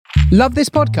Love this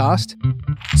podcast?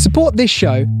 Support this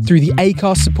show through the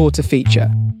Acast supporter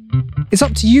feature. It's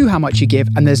up to you how much you give,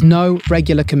 and there's no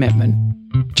regular commitment.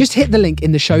 Just hit the link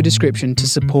in the show description to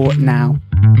support now.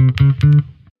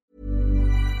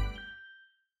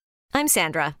 I'm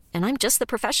Sandra, and I'm just the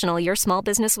professional your small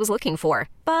business was looking for.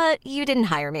 But you didn't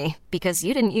hire me because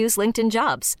you didn't use LinkedIn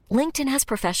Jobs. LinkedIn has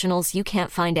professionals you can't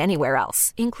find anywhere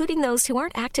else, including those who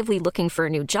aren't actively looking for a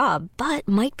new job, but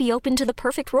might be open to the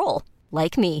perfect role,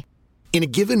 like me. In a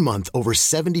given month, over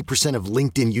 70% of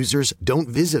LinkedIn users don't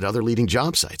visit other leading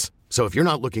job sites. So if you're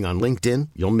not looking on LinkedIn,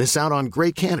 you'll miss out on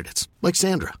great candidates like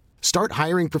Sandra. Start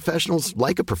hiring professionals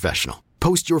like a professional.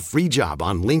 Post your free job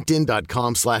on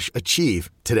linkedin.com/achieve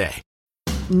today.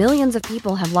 Millions of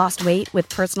people have lost weight with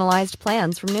personalized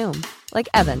plans from Noom. Like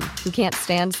Evan, who can't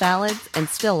stand salads and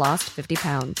still lost 50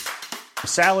 pounds.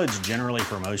 Salads generally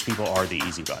for most people are the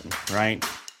easy button, right?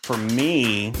 For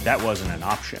me, that wasn't an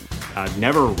option. I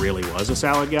never really was a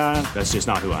salad guy. That's just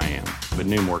not who I am. But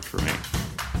Noom worked for me.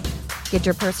 Get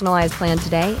your personalized plan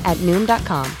today at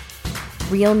Noom.com.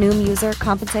 Real Noom user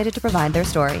compensated to provide their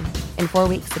story. In 4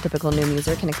 weeks, the typical Noom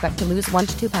user can expect to lose 1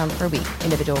 to 2 pounds per week.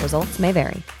 Individual results may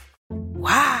vary.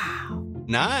 Wow.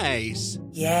 Nice.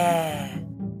 Yeah.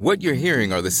 What you're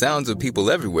hearing are the sounds of people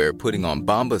everywhere putting on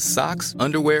Bombas socks,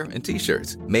 underwear, and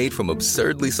T-shirts made from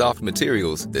absurdly soft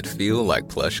materials that feel like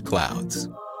plush clouds.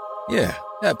 Yeah,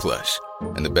 that plush.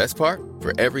 And the best part?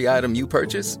 For every item you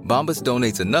purchase, Bombas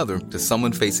donates another to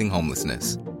someone facing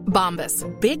homelessness. Bombas.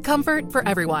 Big comfort for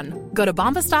everyone. Go to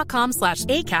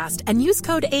bombas.com/ACAST and use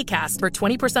code ACAST for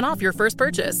 20% off your first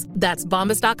purchase. That's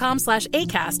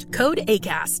bombas.com/ACAST. Code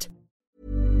ACAST.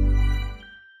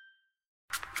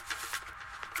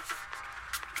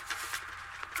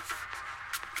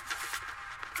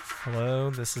 Hello,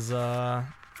 this is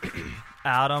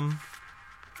Adam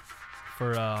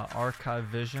for Archive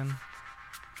Vision.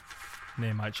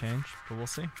 Name might change, but we'll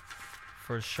see.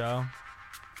 First show.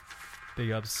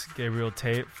 Big ups Gabriel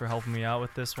Tate for helping me out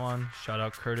with this one. Shout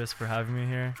out Curtis for having me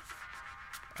here.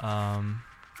 We're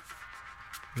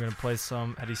gonna play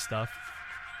some Eddie stuff.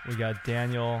 We got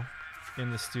Daniel in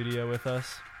the studio with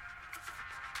us.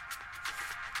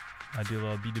 I do a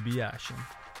little B2B action.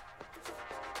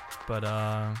 But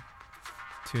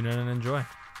tune in and enjoy.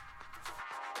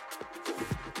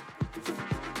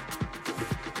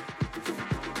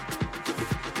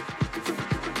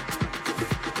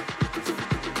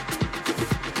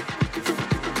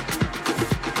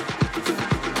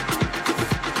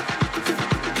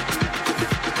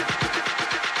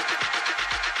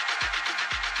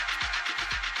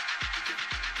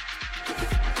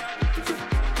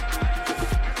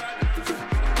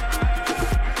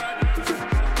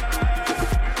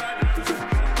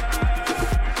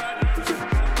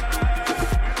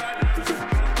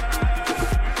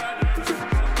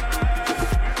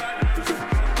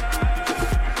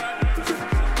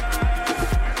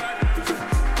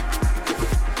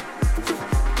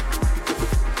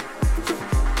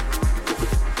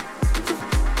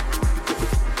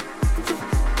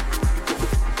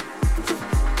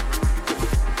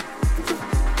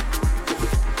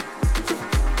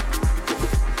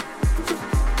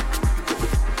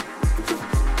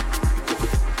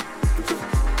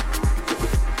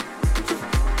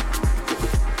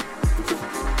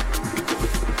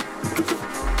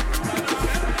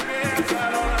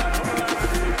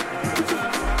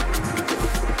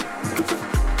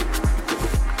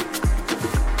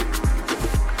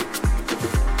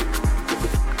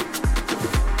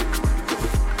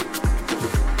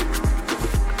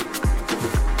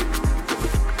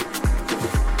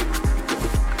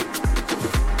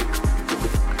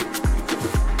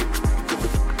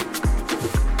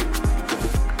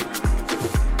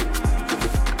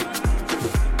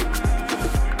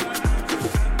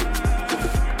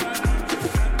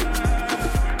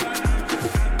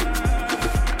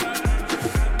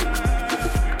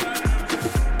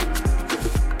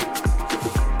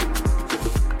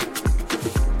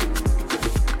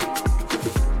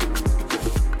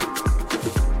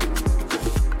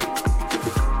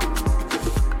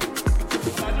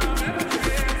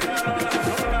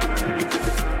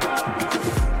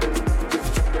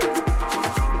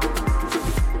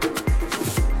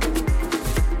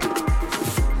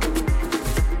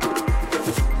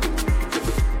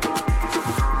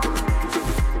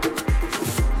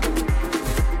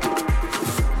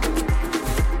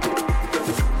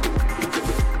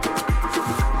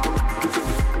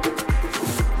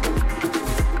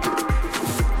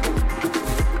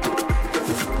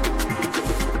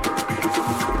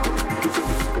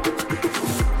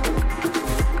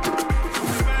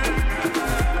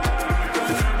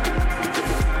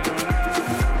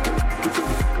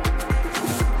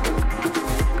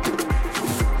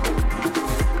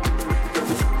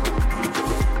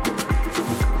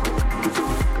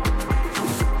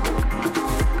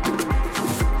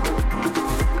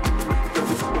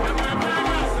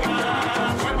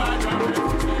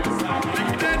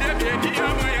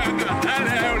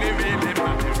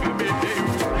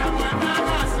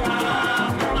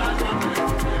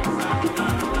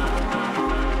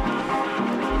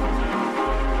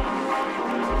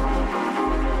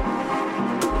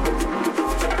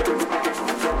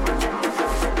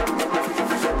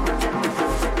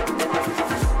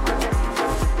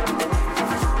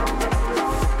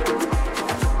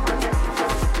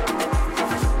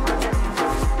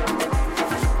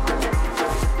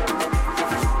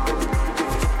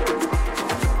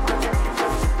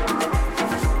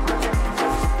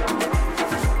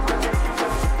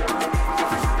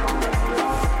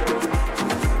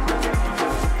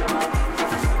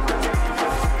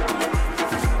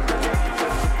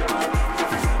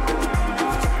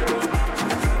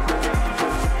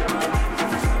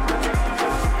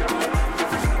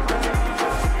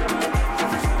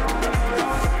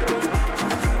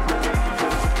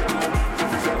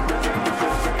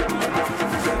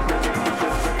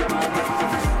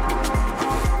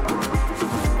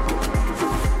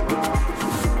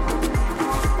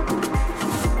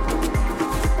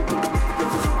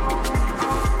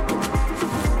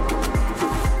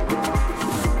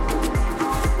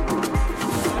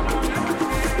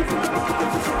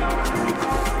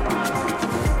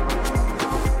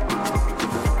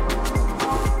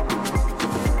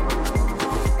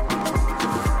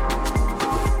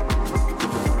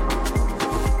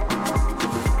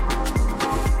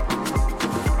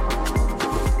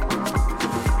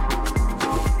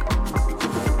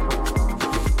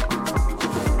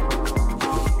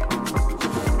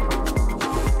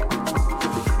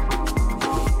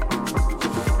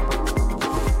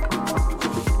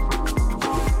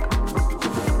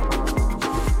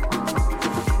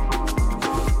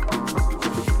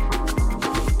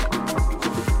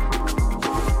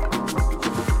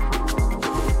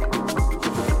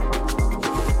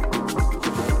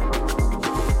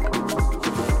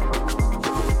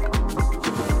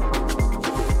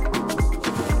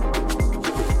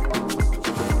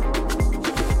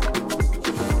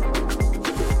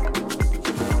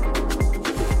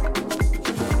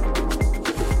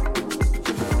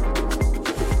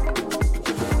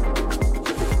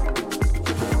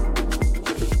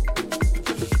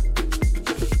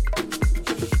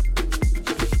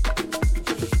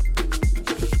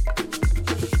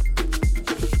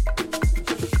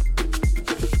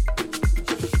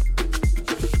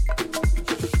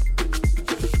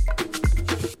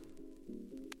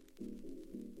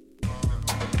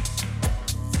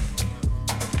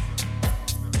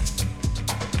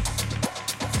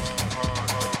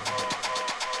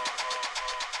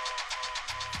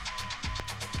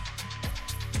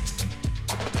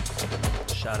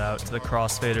 Shout out to the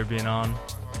crossfader being on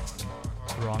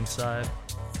the wrong side.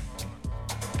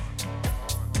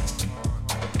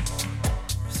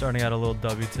 Starting out a little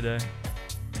W today.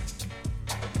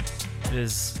 It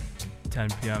is 10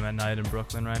 p.m. at night in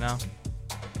Brooklyn right now.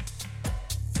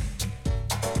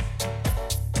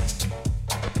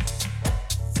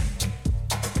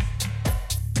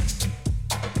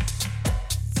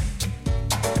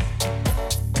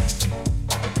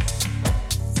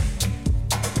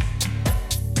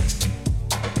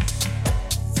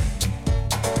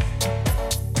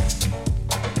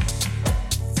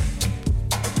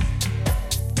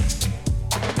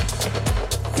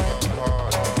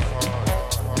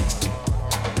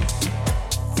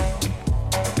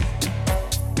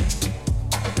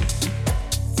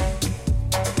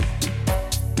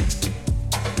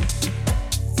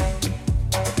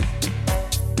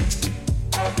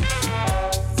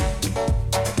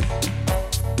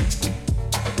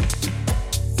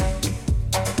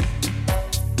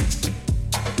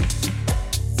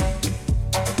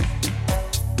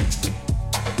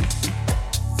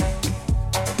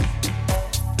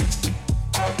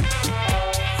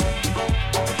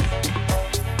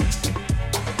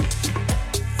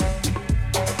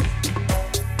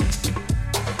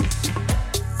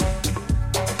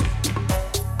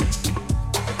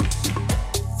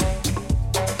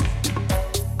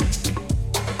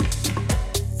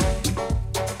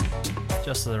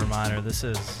 Just as a reminder, this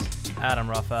is Adam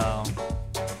Raphael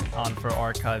on for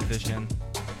Archive Vision,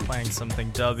 playing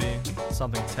something dubby,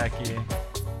 something techie,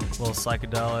 a little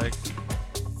psychedelic,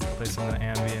 play something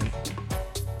ambient,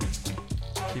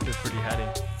 keep it pretty heady.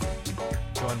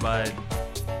 Joined by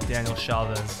Daniel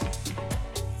Chavez.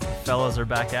 The fellas are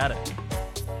back at it.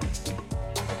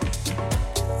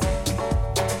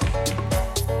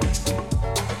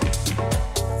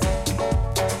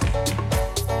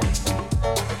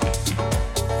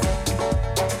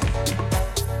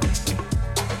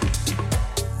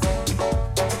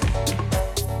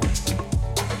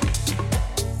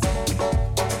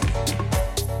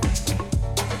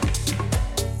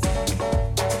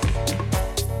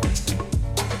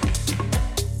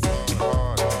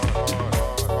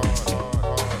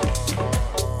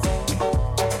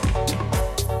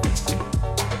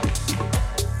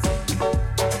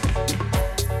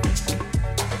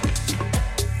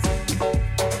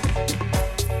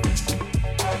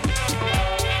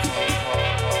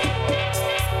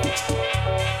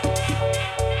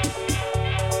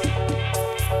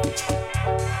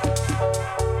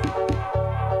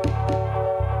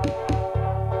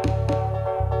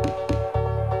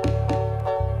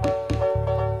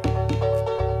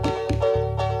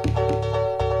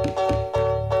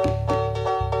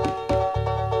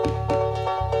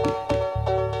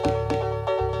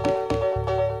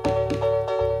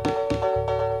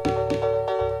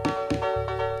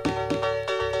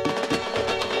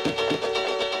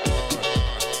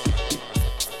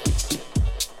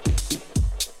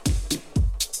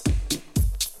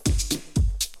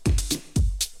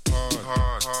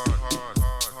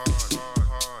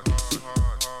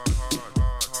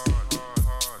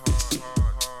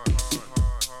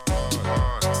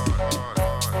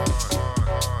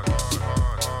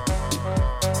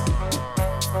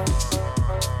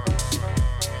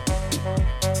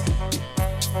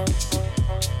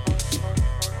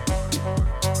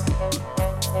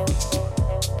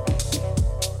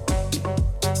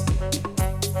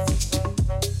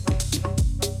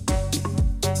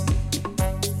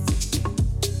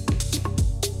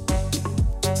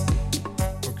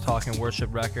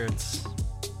 Worship Records.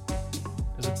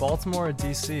 Is it Baltimore or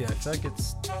DC? I feel like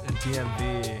it's a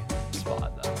DMV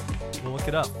spot though. We'll look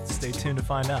it up. Stay tuned to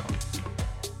find out.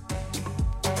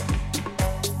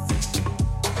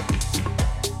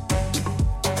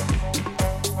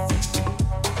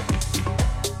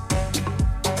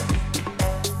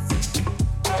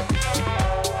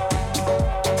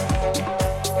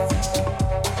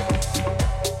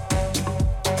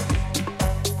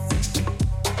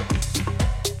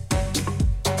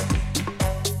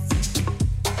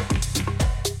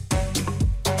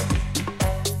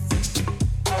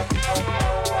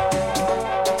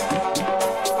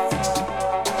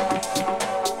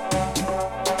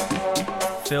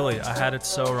 Philly. I had it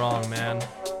so wrong, man.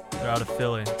 They're out of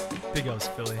Philly. Big O's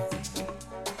Philly.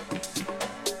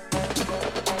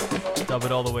 Dub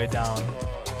it all the way down.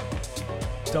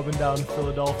 Dubbing down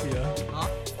Philadelphia. Huh?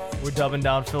 We're dubbing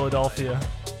down Philadelphia.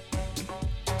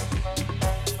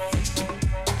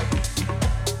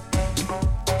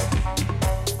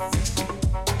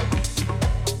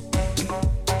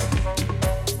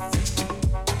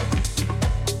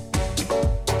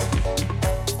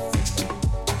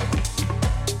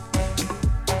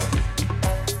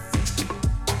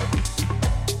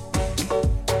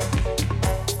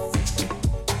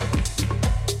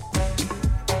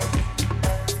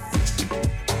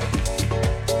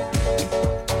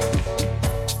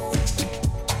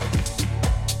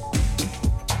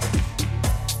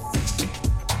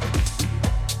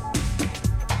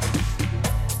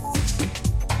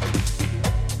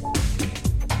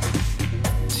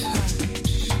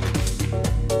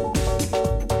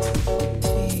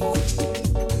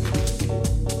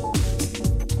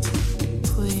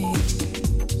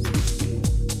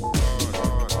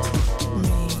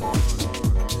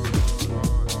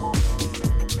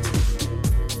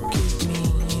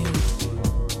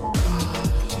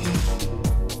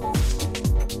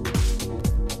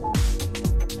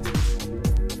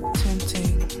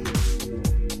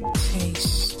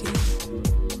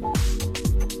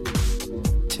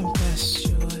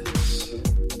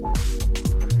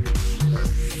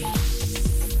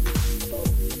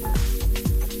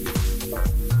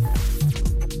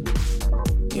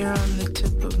 You're on the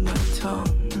tip of my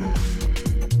tongue.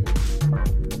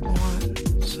 One,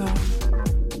 so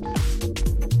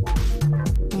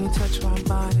when you touch my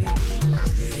body,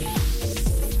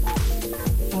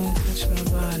 when you touch my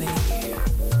body,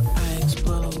 I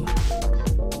explode.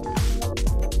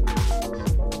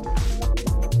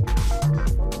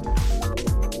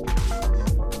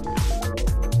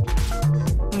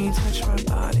 When you touch my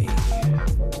body,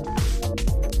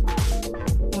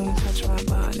 when you touch my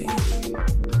body,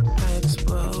 I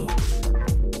explode.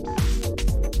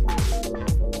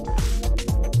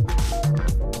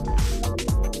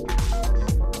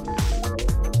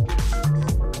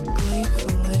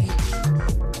 Gleefully,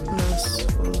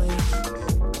 lustfully,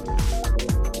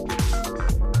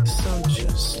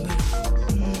 sumptuously.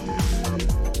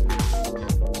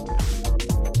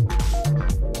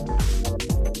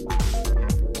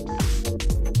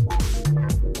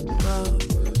 Love,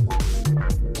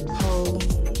 hold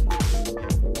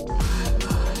my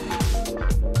body,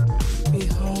 be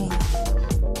home.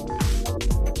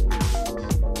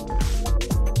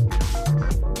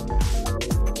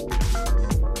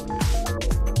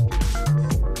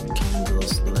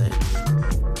 Candles lit,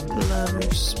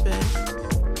 lovers spit,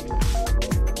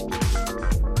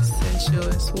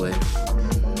 sensuous whip.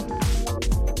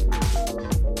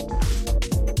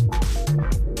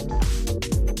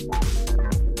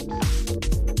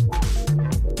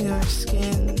 Your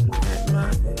skin at my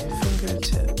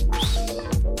fingertips,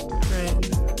 rain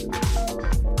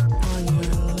on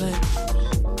your lips.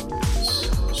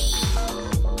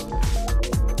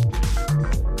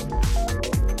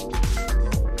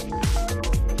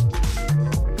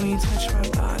 When you touch my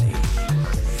body,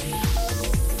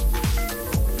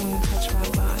 when you touch my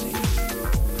body,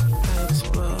 I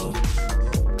explode.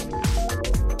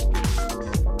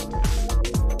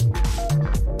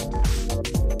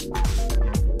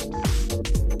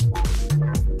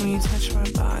 When you touch my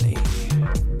body,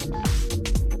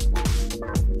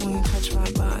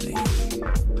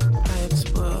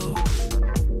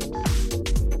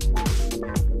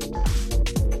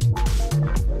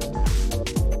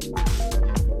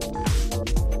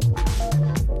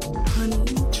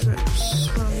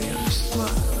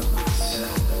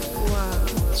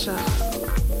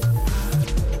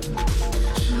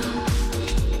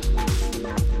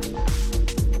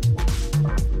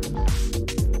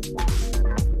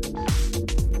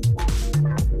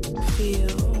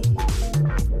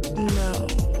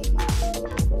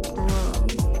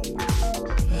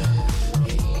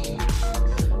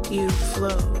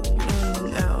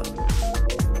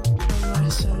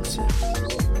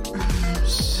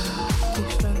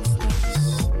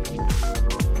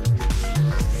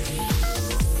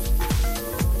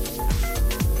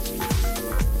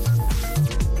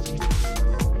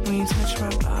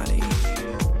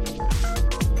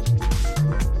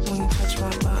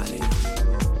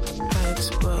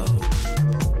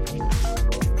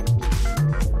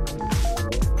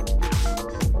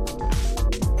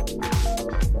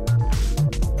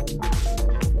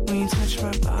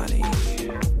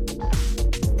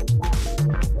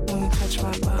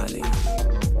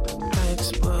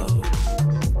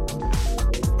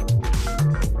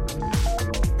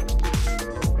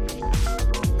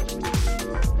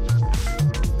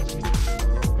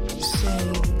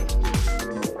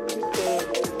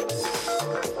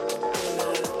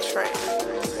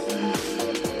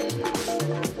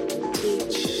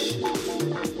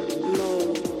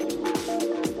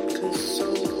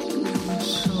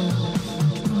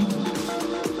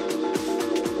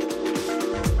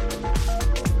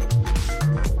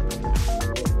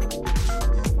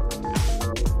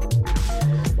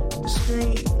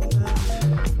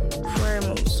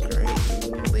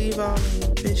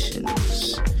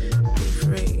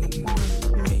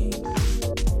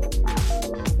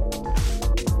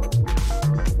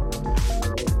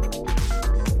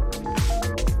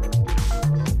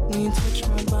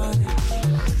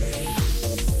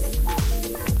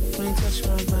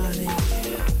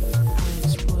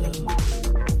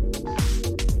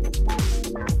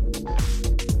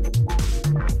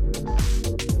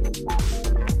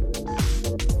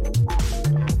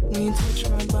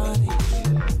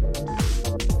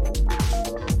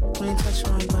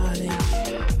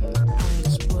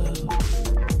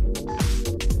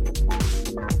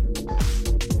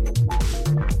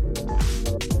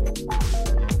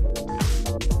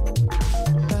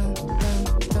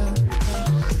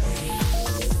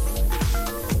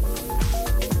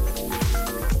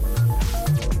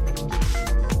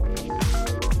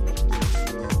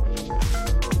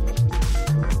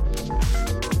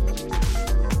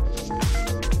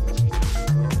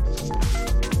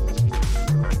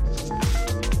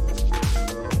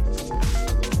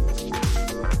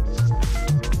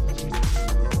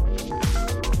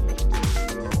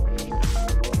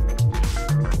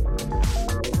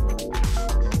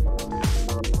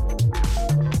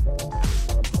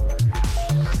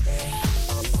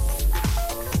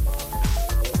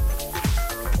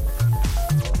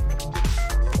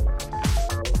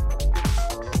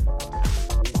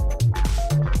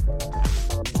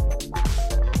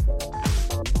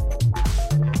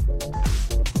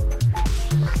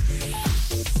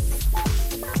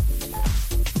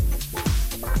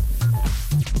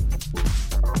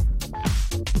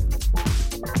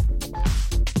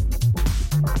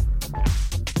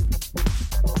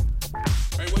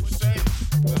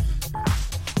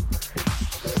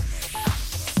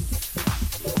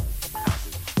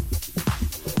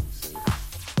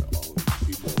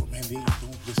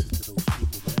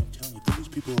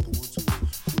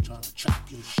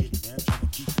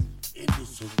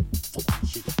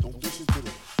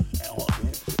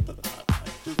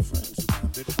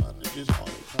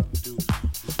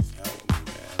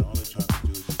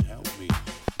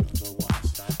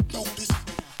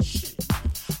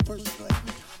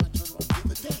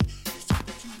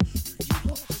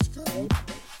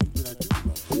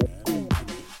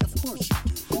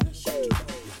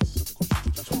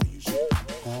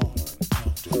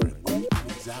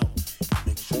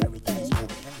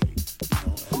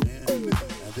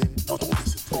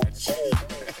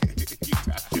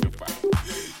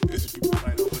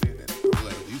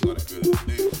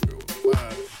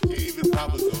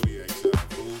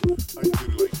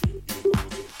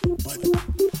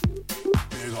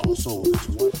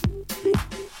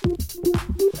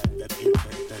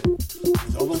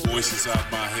 The voice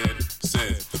inside my head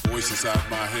said, the voice inside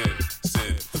my head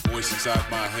said, the voice inside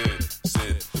my head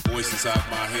said, the voice inside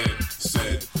my head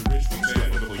said, the rich will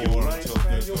stand for the poor until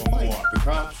there's no more. The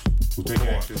cops will take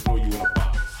action, throw you in a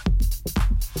box.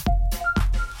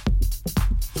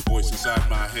 The voice inside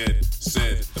my head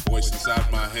said, the voice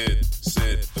inside my head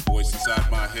said, the voice inside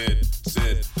my head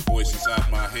said, the voice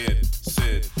inside my head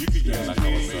said, you can use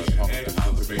information and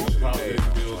observation today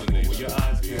to build a nation. What your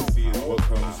eyes can't see is what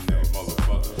comes next,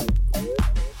 motherfucker.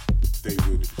 They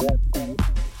would talk.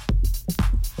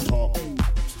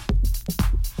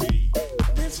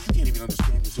 Man, so you can't even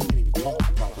understand this. You can't even talk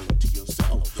properly to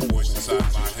yourself. The voice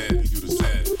inside my head, you just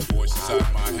said. The voice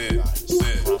inside my head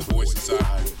said. The voice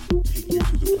inside. Take you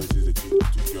to the places that you need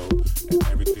to go, and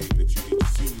everything that you need to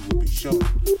see will be shown.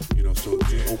 You know, so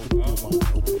just open your mind,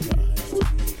 open your eyes to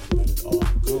me, and let it all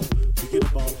go. Forget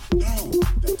about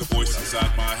the voice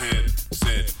inside my head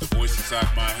said. The voice inside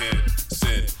my head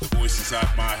said. The voice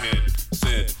inside my head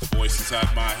said. The voice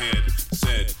inside my head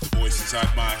said. The voice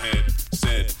inside my head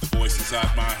said. The voice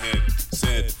inside my head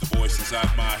said. The voice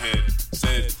inside my head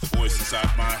said. The voice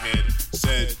inside my head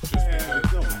said. Just because the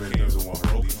government doesn't want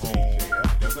broken home,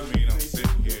 doesn't mean I'm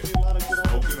sitting here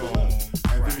broken home.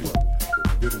 And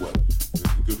then what? The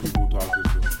good people talk to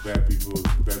some bad people.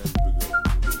 Bad people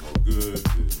become good.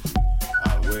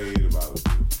 Outweighed about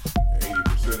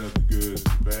 80% of the good, the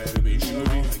bad. I mean, you know,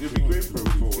 it'd be great for a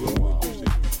little while. You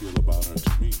feel about her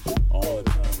to me all the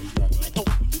time. He's like, I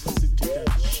don't listen to that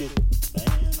shit,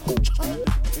 man. I'm trying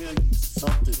to tell you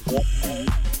something.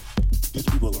 These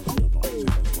people around here don't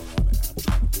understand what's going on, and I'm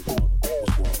trying to figure out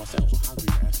what's going on myself. So how do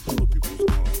you ask other people what's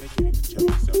going on? They can't even tell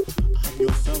yourself. I'm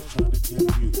yourself trying to tell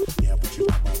you. Yeah, but you're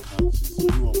not my conscience.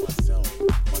 You are myself.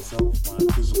 Myself, my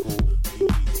physical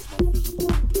needs, my physical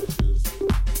pleasures,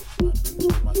 my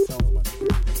mental, myself, my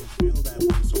spirit doesn't feel that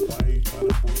way. So why are you trying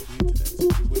to force me into that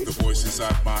situation? The voice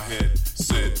inside my head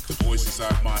said. The voice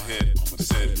inside my head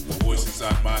said. The voice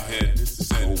inside my head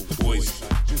said. The voice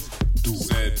just do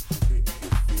said. Okay, if you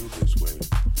feel this way,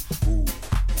 move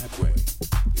that way.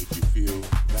 If you feel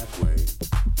that way,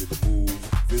 then move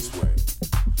this way.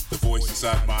 The voice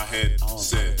inside my head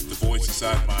said. The voice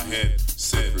inside my head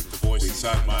said. The voice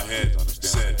inside my head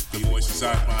said. The voice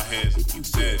inside my head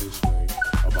said. This way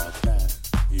about that.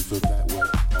 You feel that way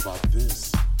about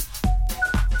this.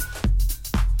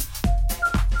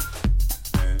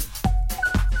 Man,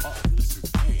 listen,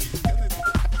 hey,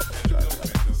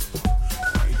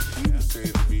 you say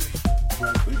to me,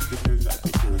 frankly, because I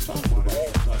think you were talking about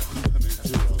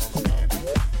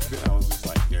then I was just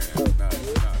like, damn, nah,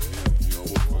 you know,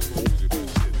 what music and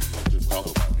shit, just talk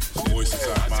about me. The voice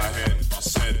inside my head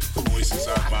said. The voice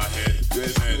inside my head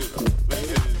said.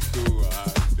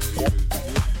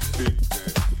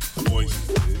 The voice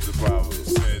is the problem.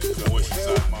 Said the voice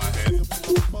inside my head.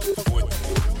 The voice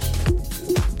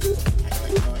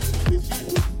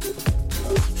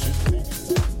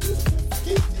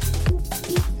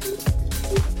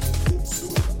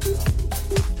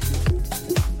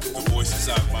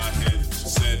inside my head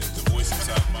said. The voice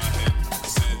inside my head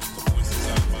said. The voice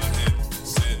inside my head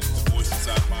said. The voice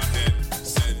inside my head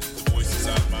said. The voice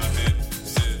inside my head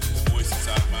said. The voice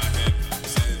inside my head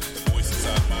said. The voice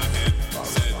inside my head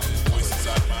said. The voice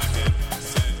inside my head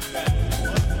said.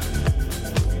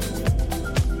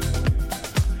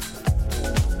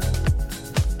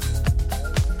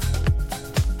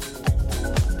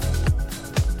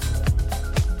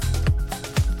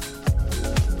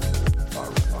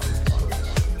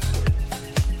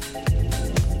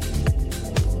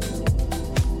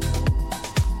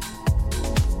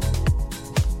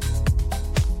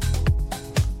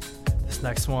 This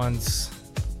next one's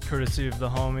courtesy of the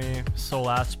homie Soul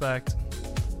Aspect.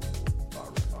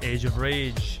 Age of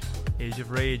Rage. Age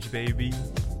of Rage, baby.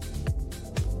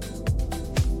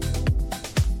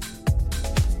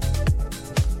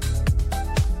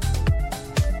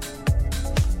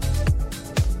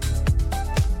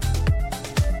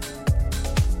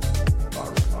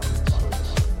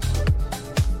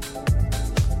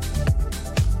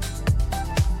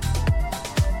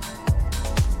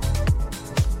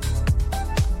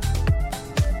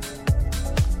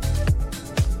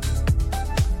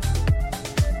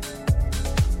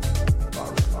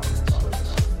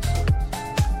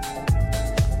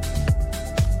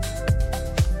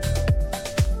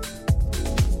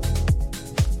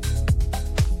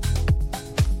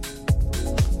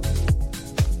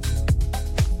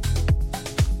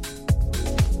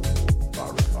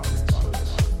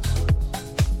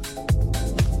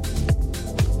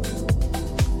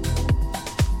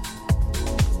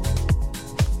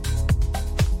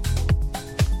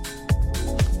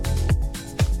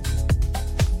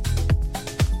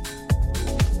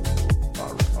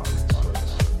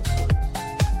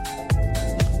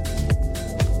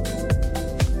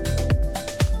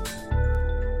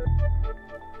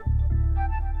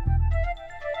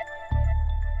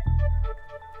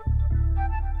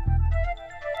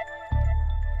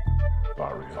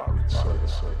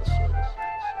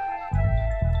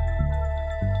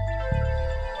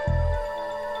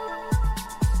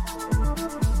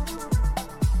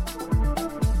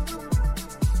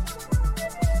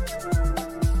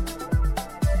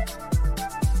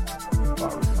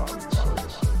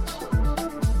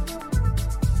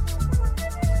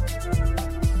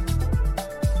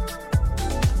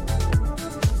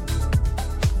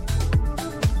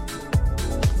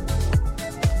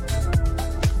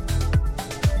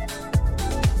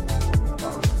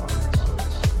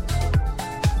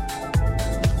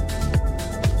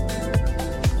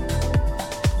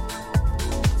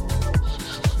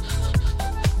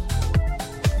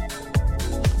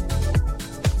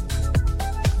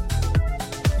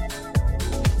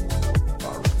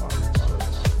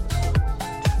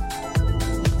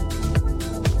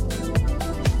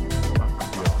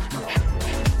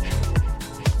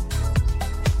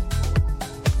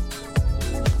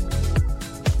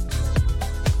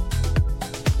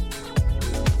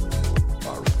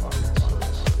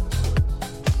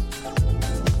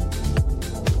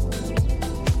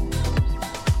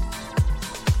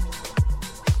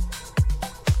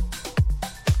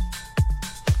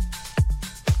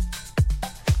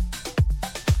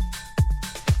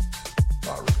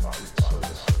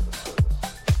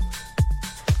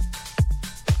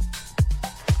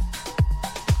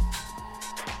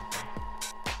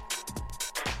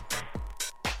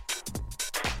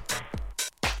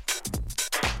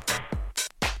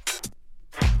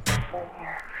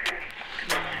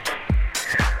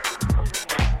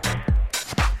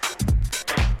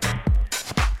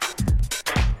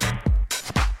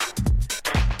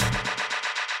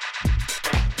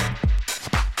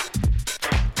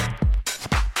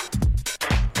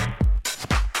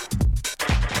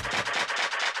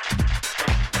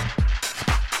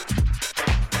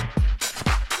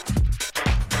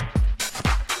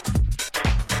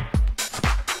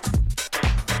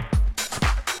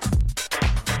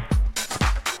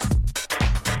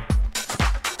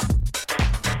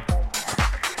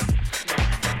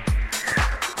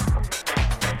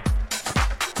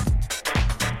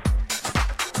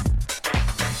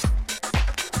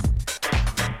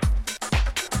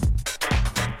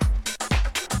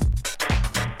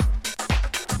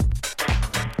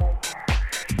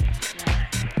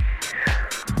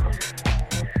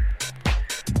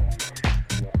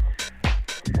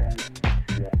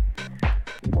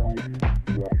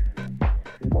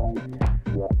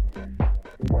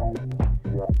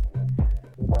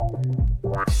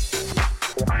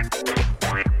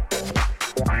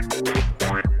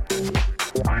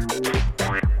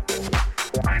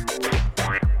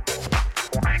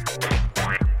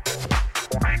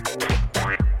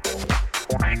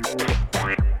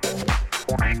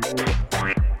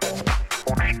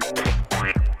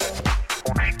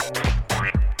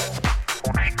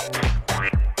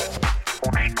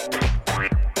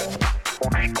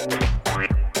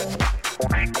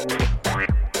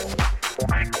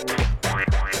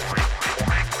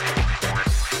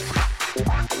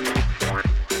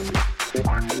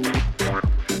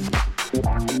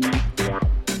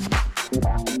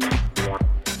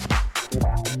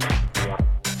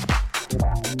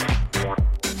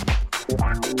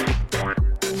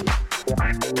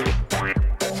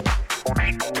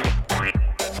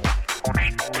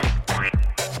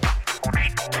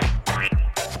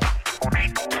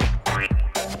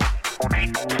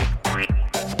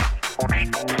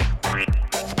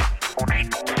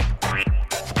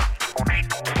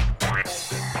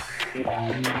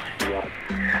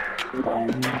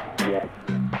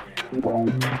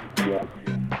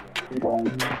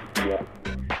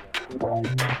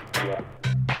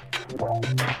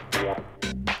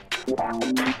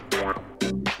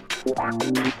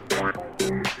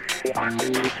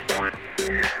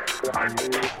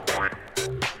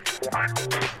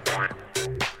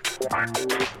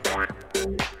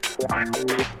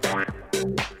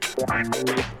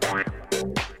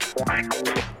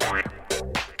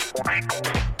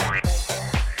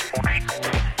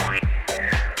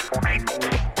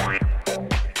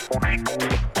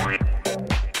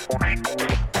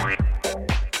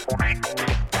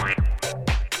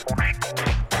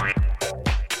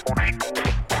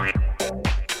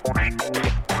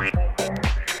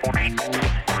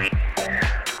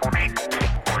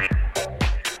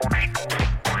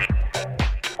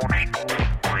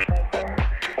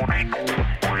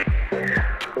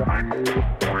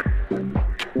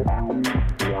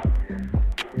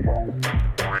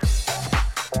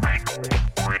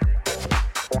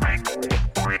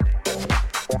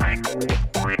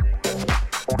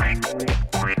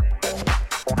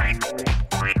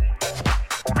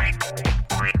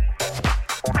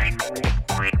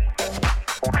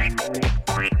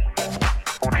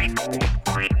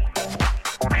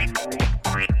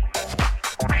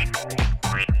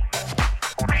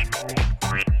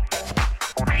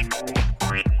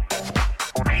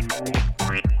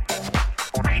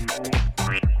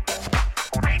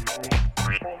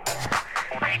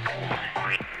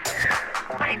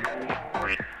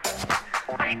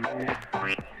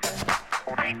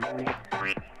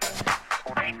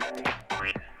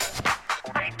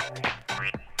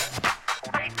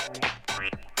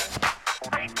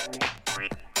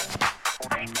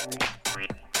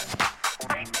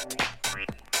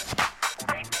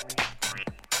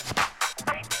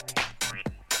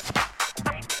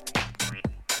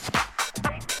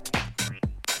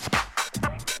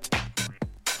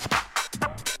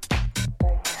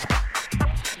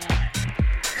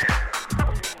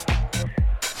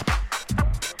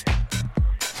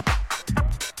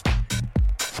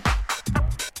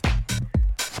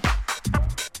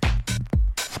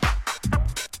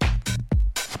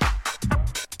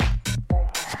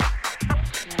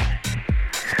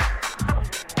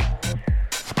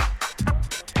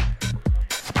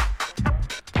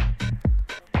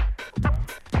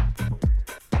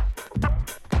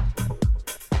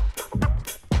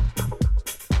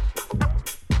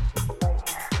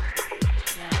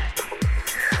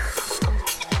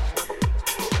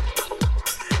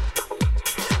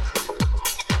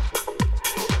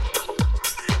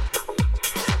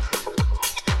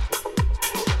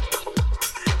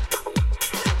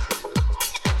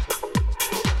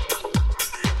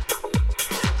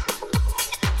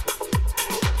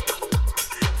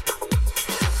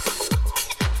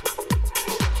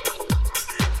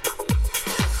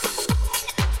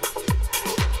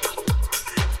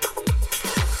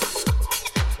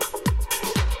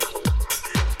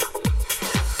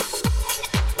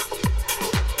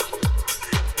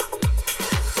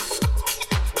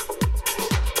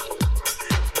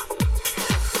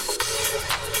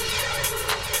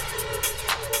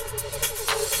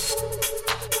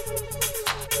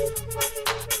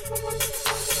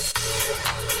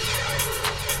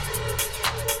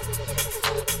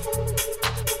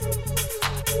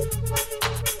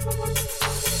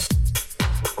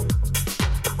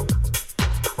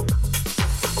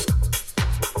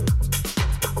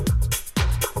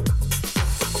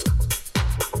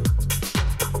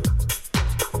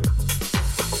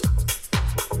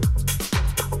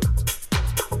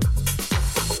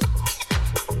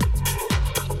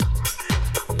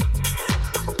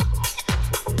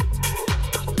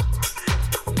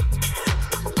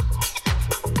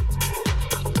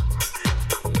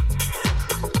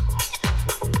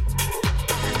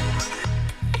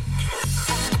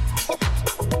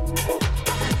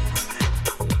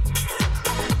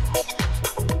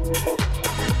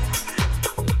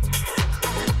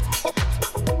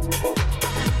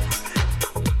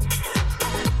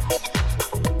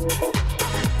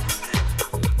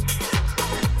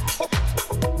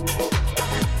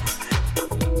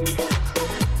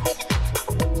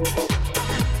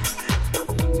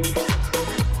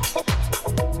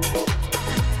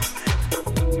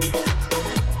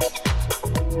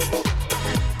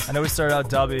 I know we started out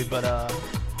dubby, but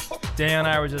Dan and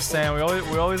I were just saying we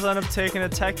always end up taking a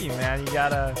techie, man. You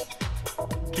gotta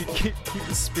keep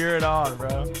the spirit on,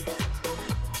 bro.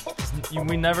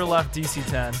 We never left DC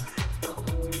 10.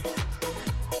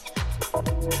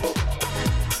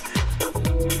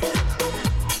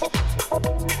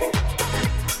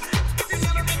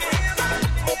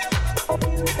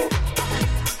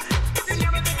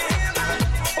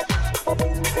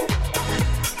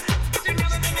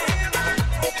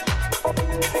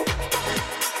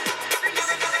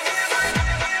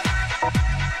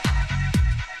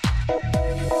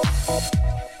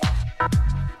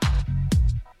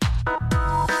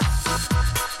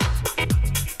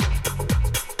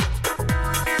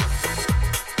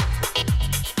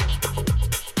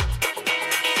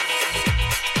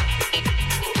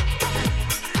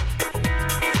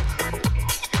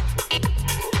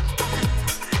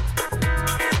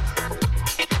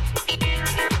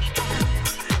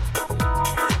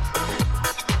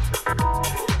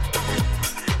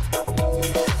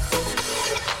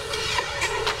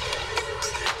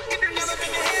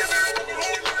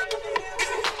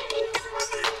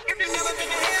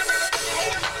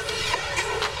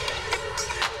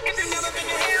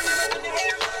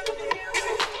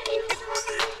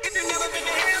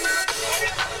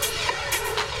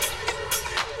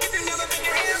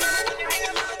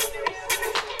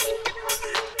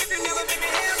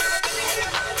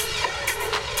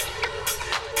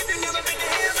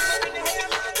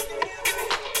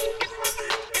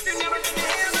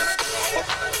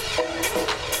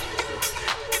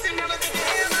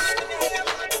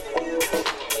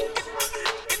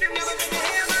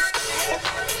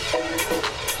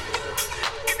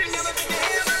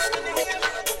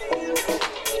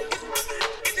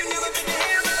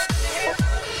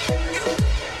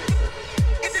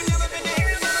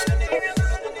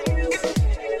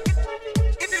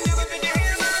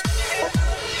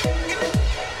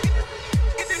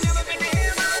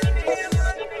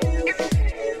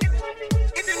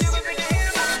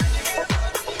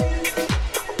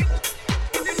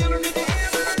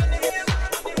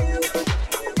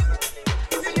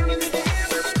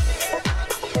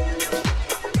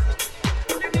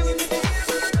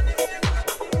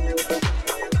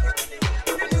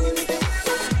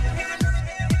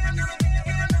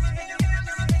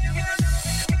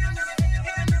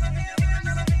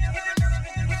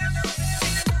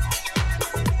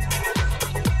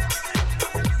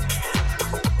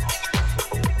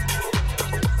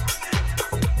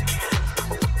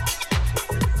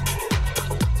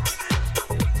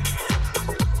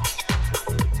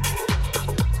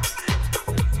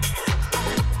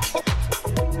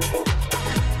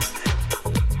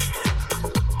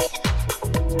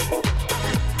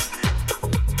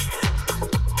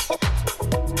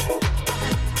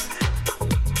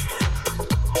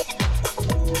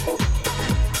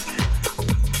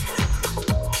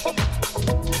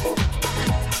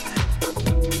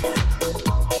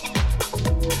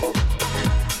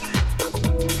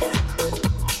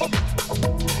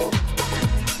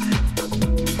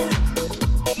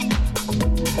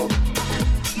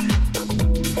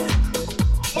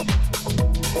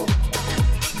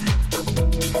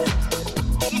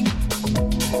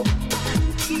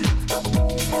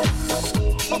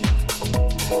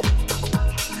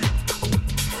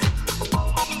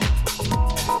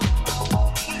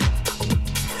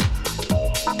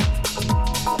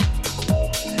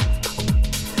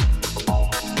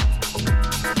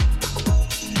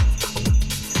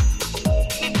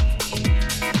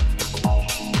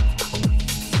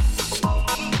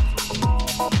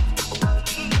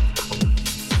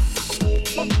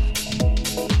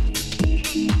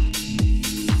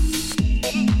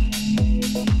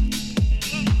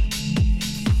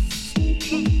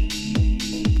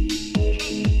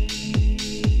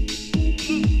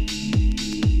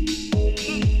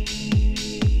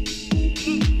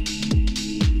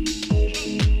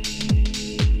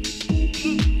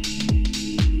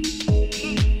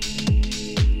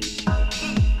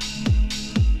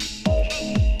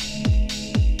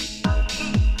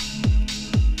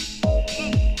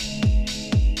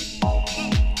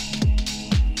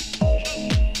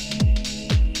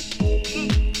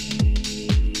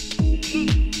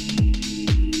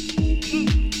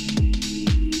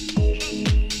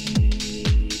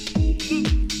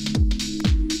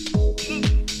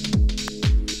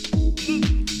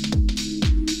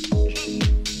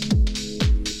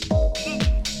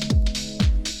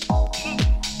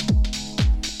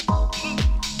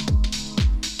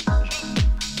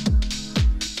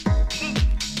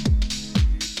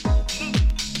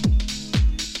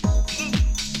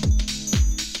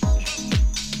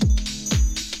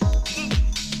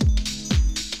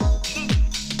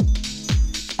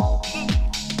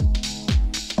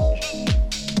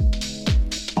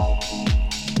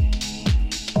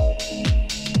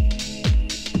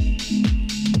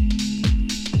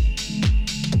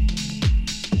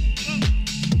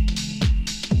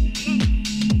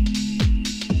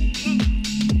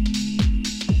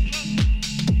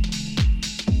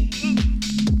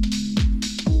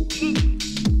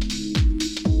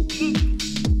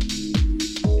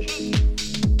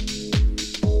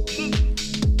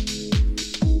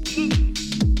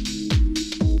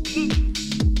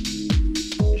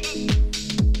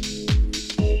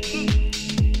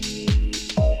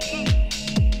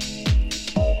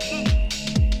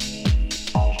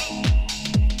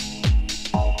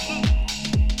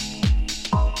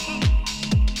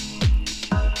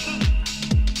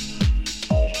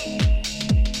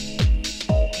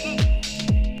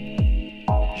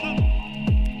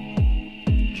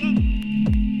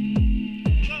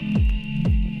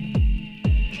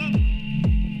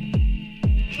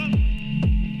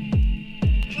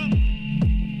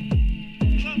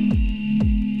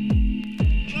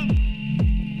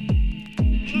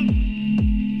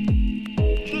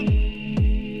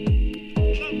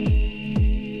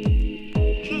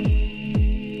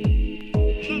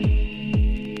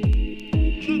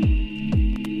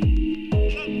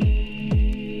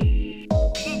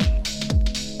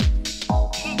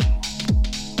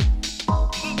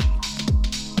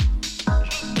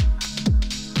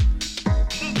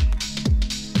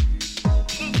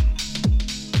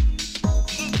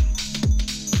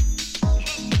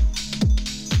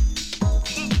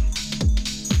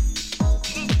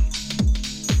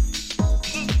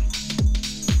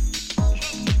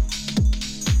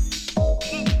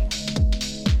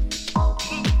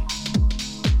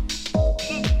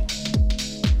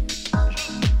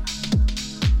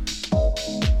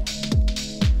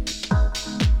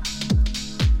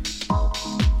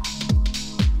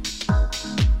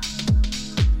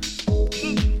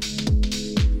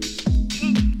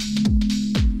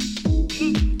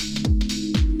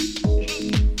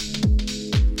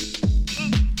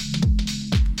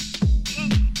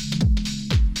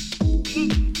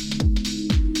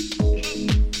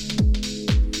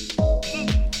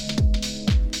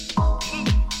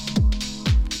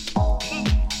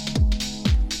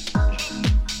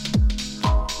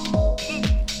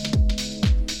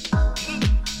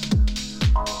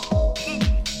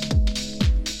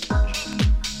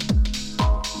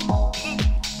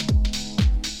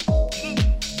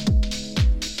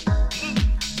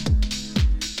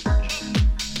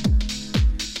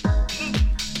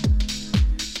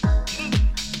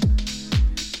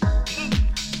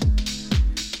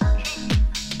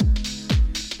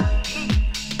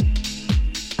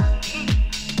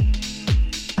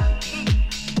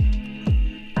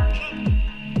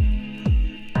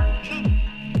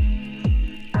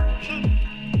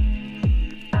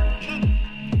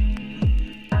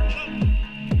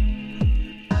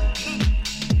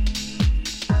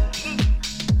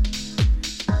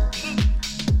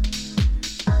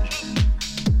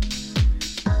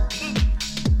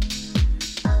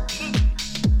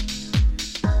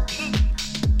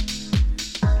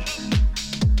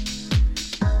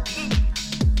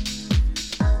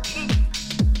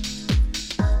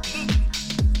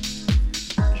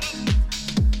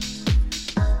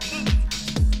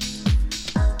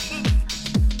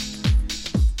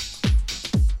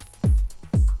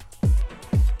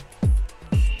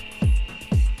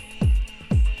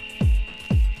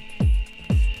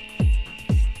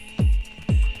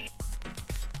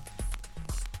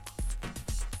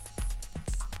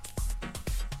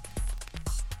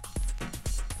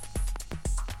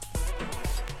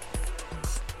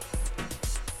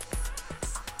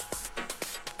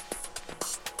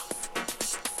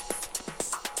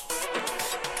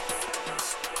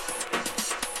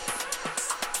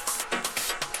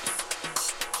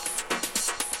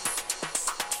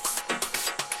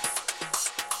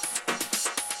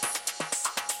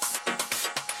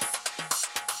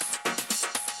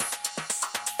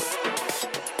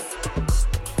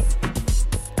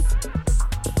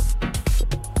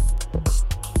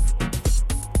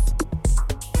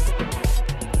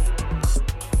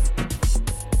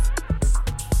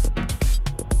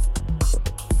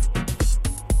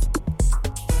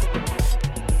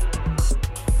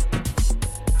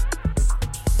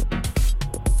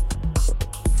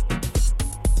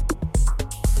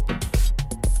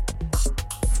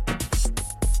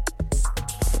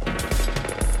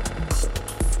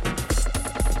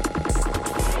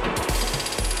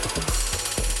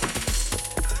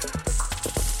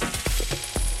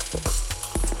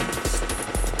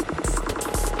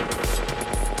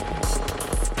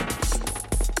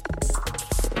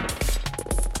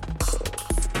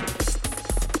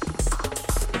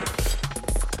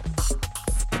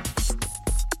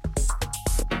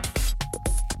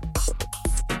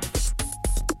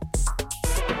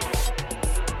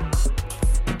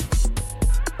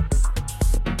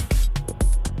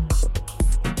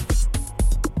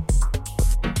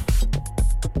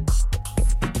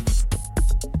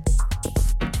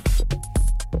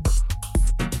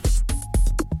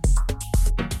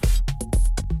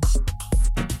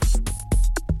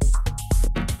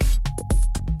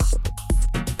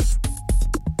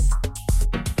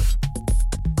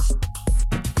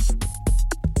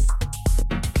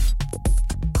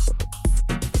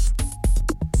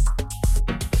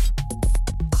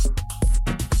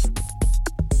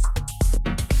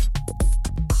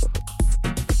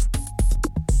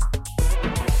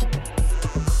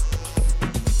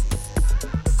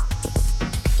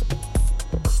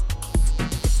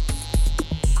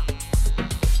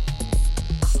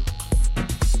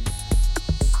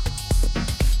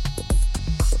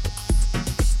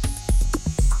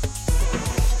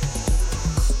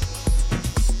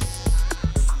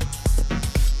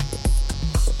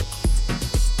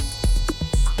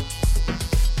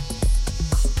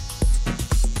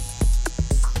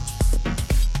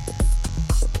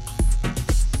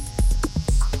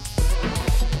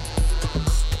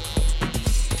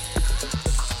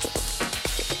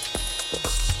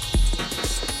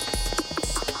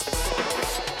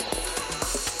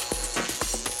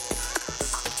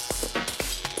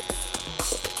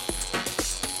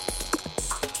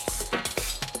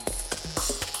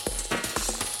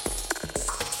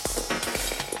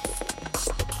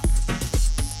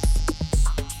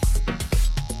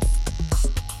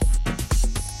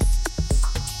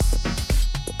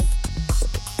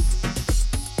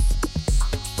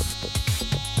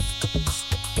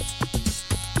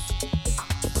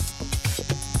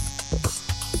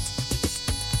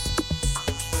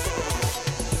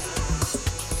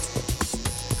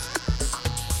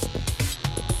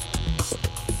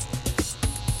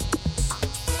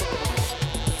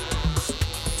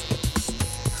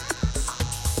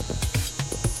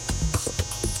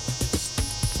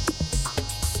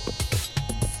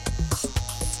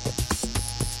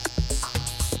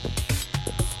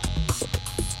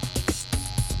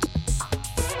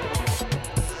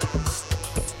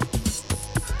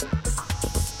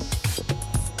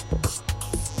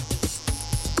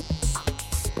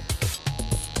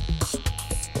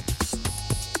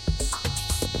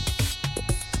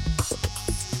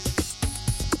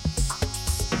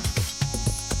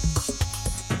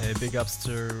 Big ups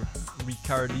to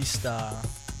Ricardista.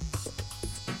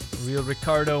 Real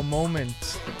Ricardo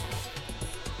moment.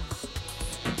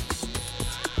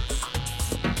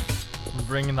 We're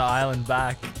bringing the island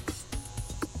back.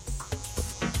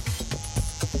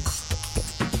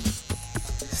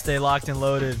 Stay locked and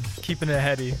loaded, keeping it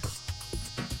heady.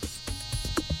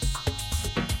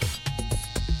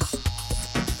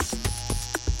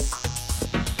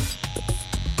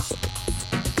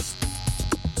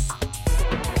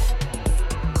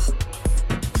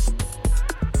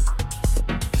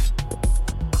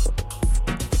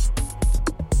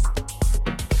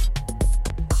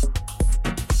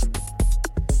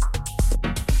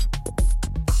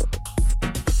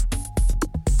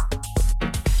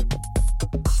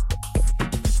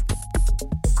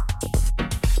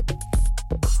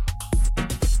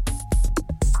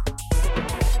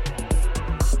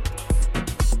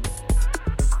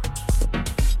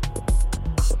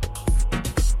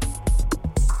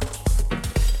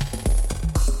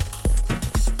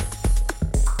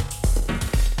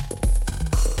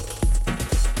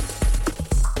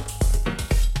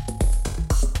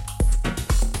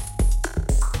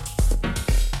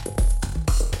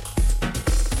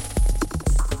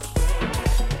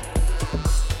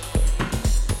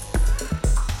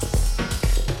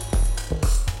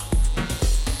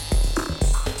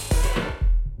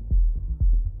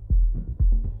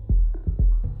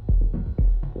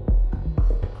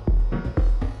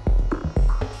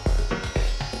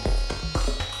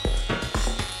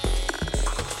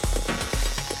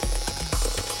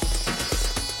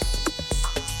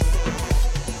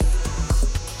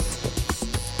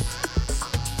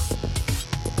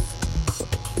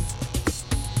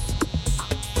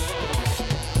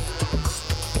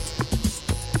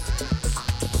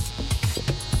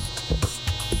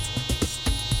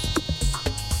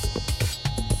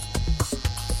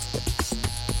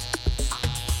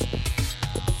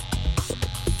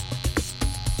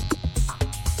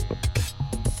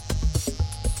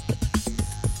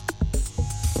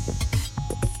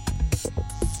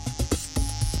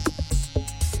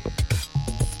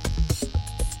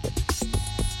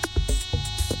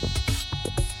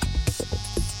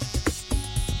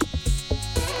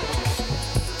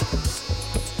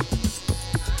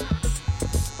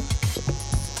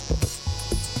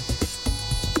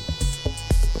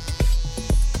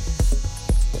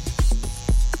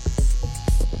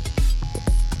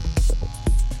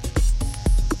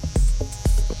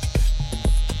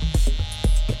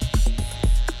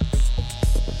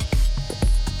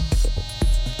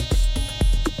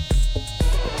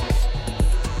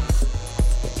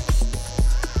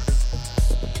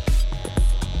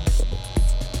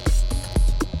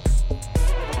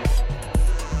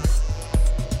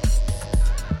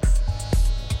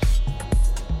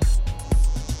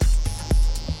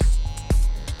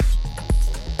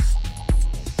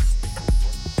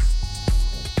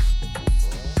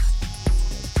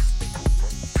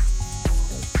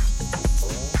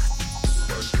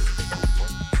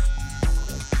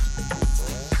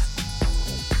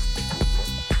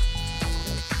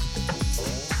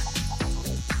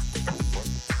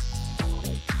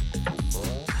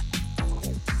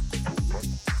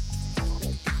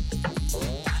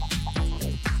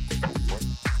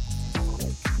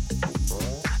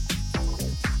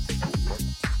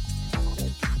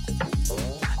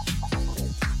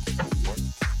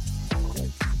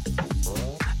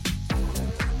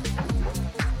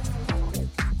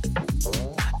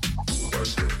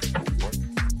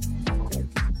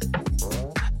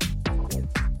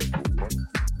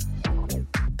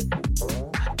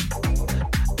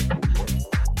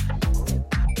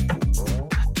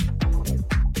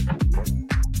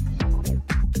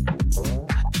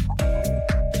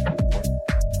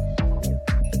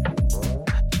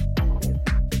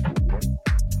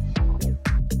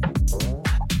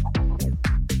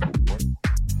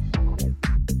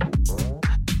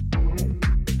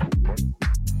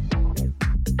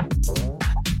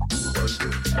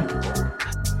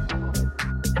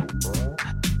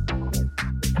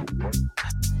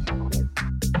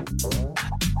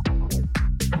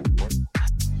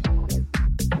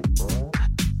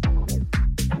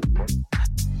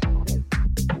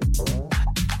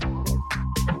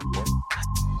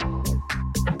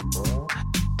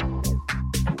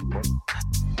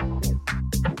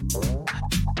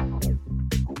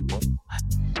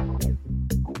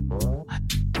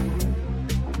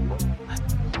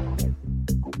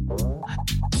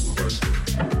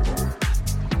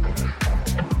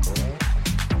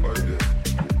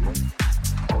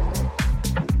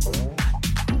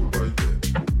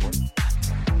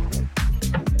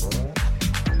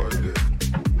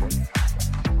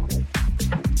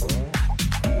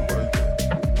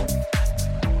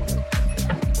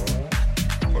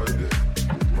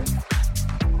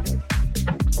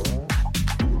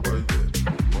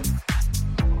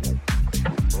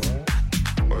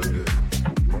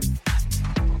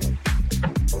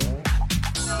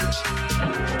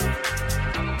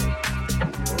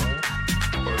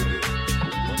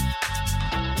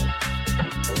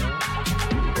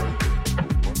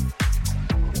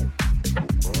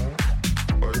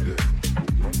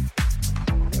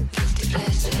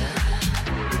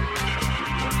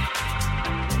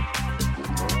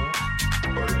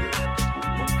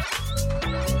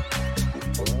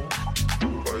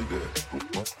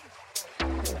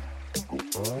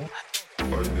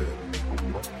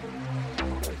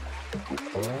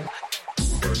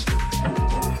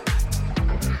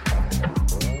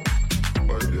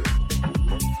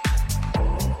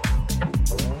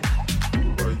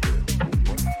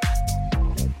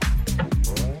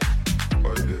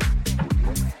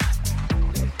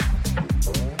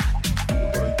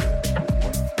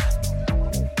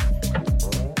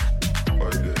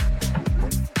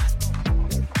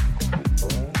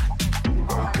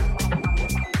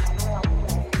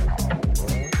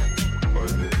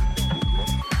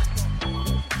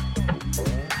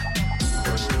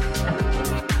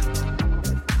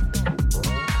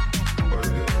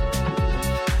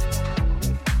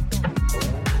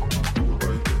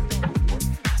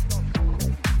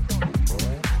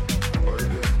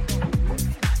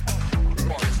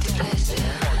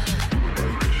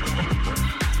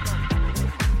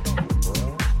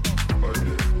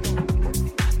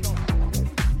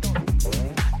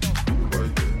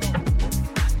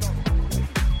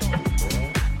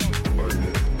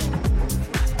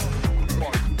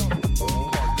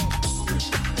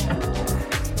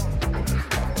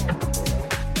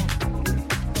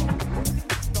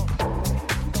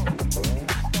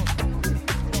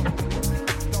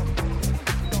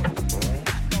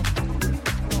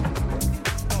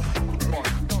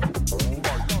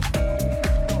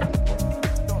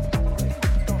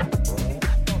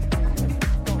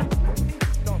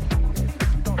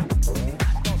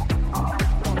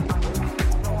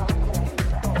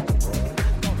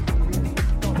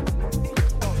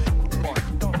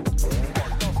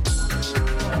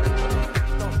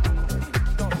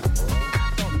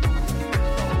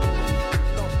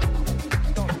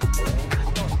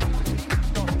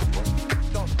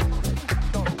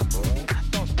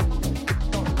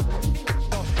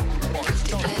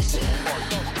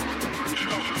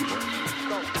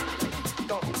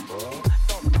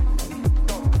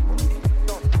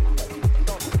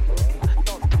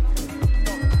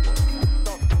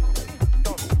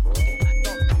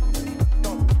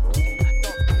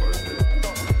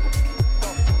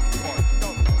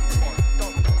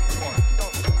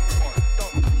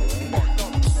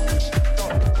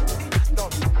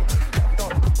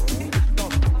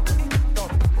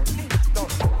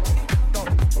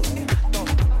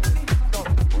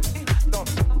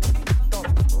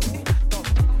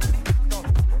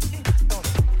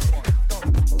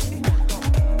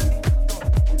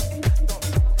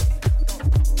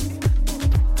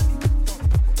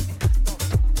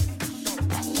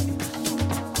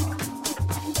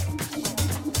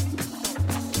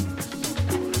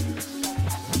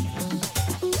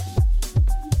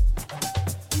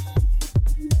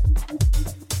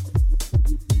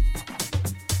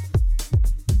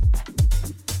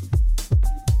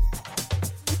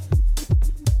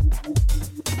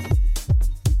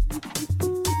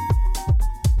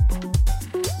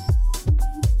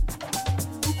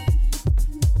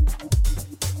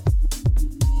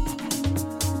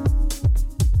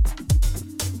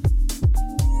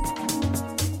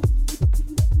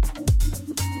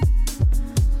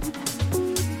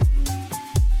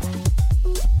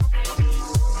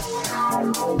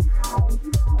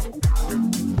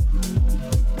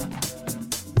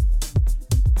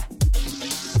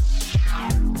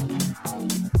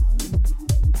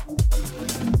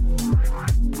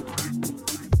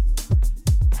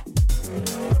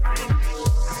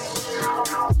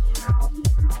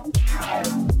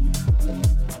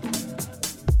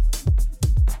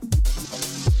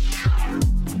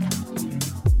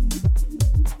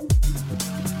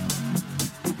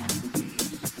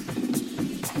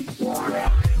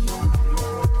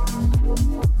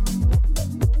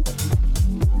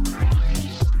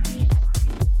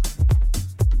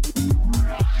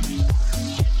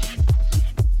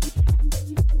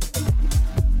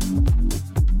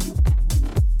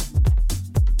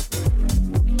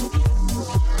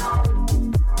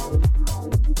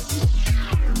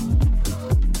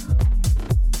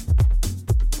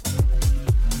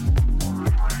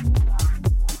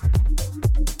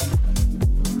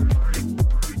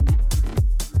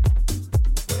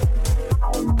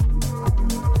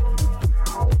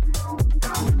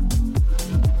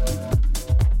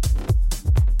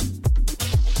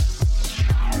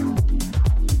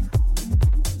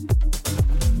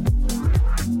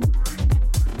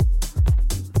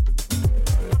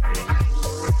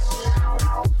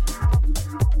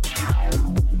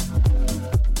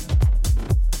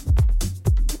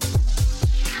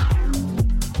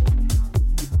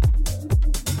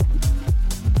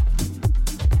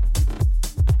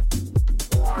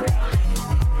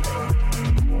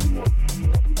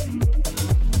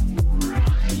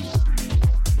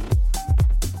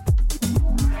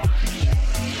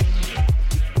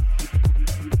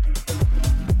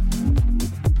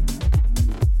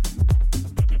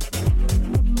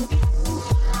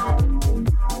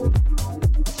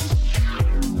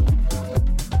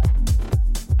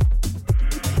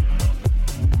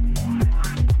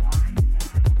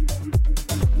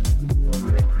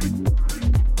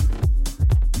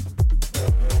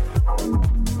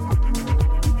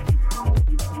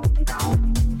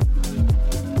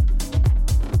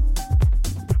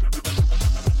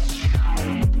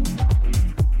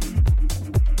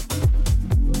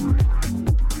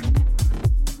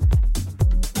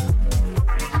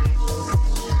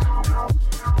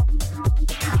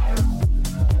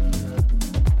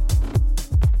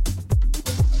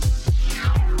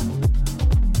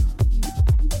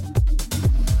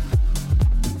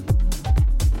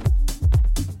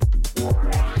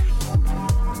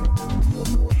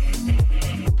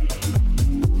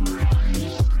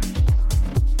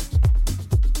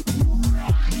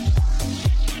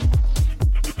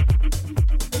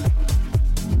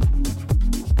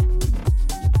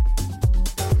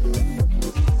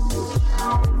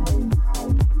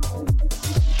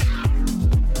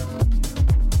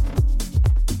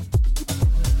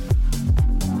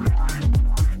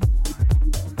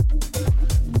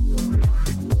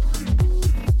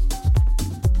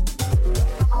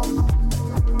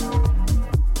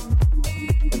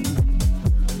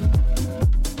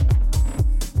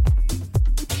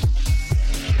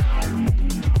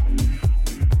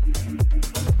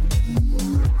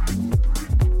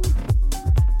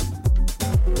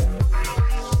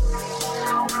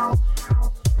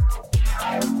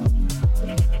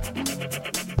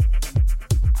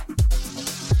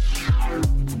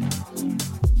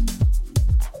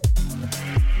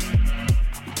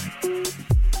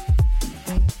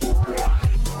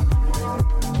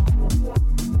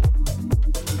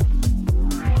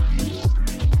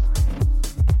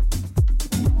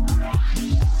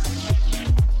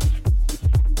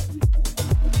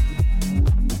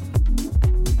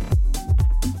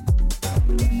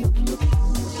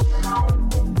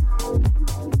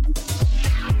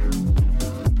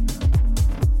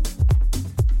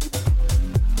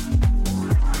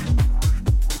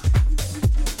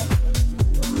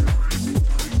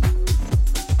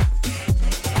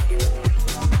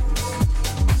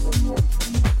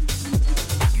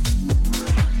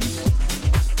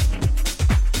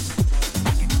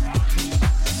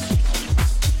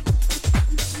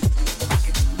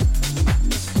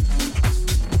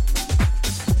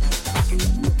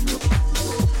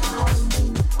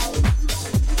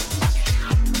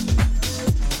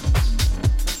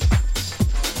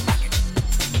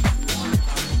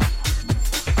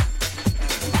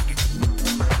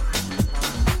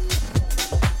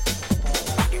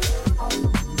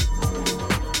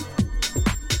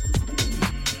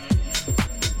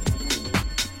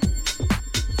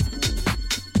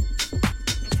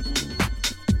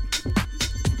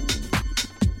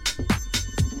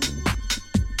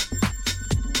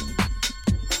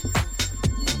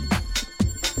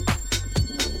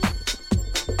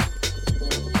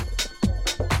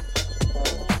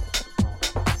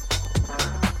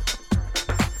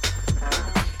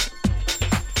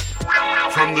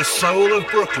 From the soul of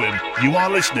Brooklyn, you are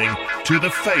listening to The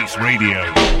Face Radio.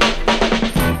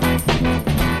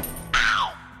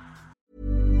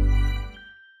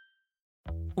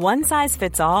 One size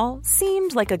fits all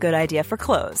seemed like a good idea for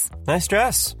clothes. Nice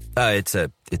dress. It's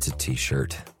a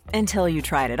t-shirt. Until you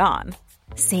tried it on.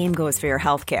 Same goes for your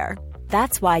healthcare.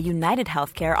 That's why United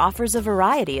Healthcare offers a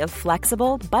variety of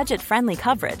flexible, budget-friendly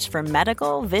coverage for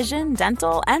medical, vision,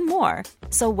 dental, and more.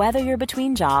 So whether you're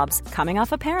between jobs, coming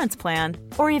off a parent's plan,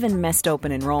 or even missed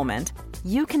open enrollment,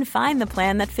 you can find the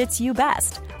plan that fits you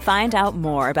best. Find out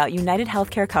more about United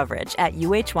Healthcare coverage at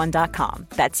uh1.com.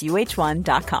 That's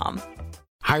uh1.com.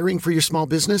 Hiring for your small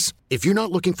business? If you're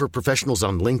not looking for professionals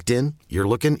on LinkedIn, you're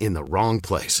looking in the wrong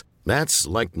place. That's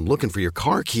like looking for your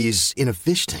car keys in a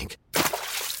fish tank.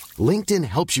 LinkedIn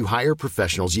helps you hire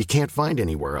professionals you can't find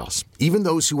anywhere else, even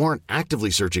those who aren't actively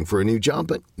searching for a new job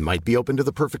but might be open to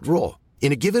the perfect role.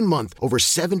 In a given month, over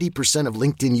 70% of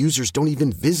LinkedIn users don't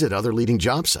even visit other leading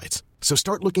job sites. So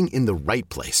start looking in the right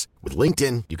place. With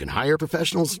LinkedIn, you can hire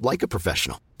professionals like a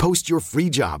professional. Post your free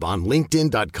job on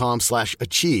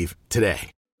linkedin.com/achieve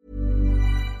today.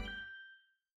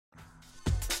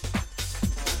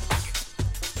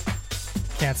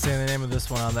 Can't say the name of this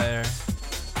one on the air.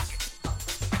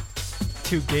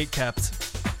 Too gate kept.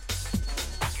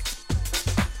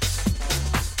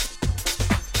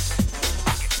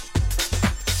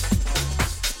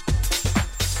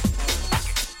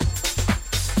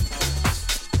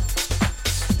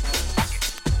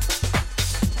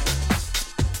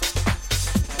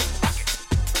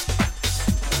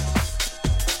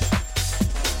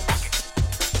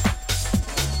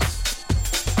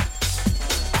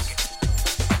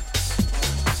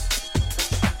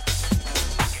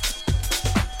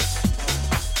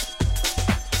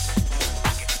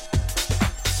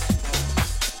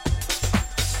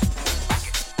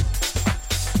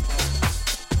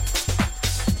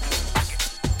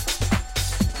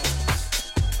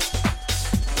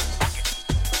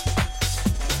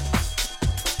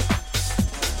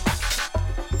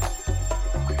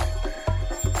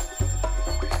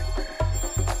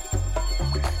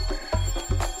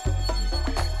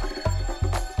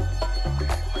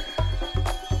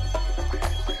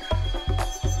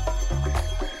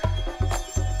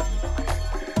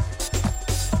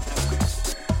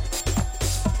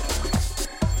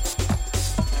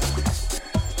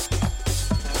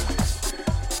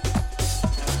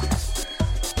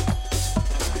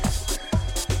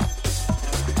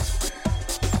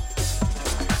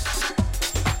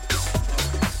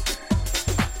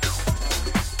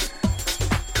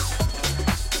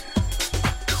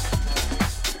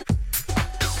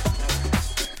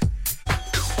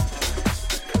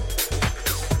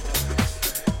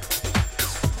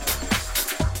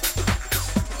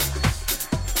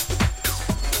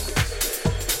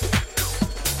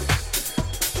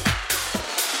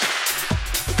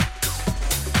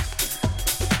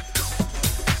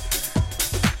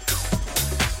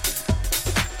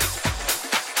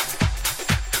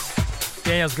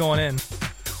 Daniel's going in.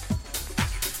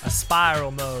 A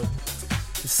spiral mode.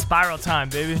 It's spiral time,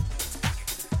 baby.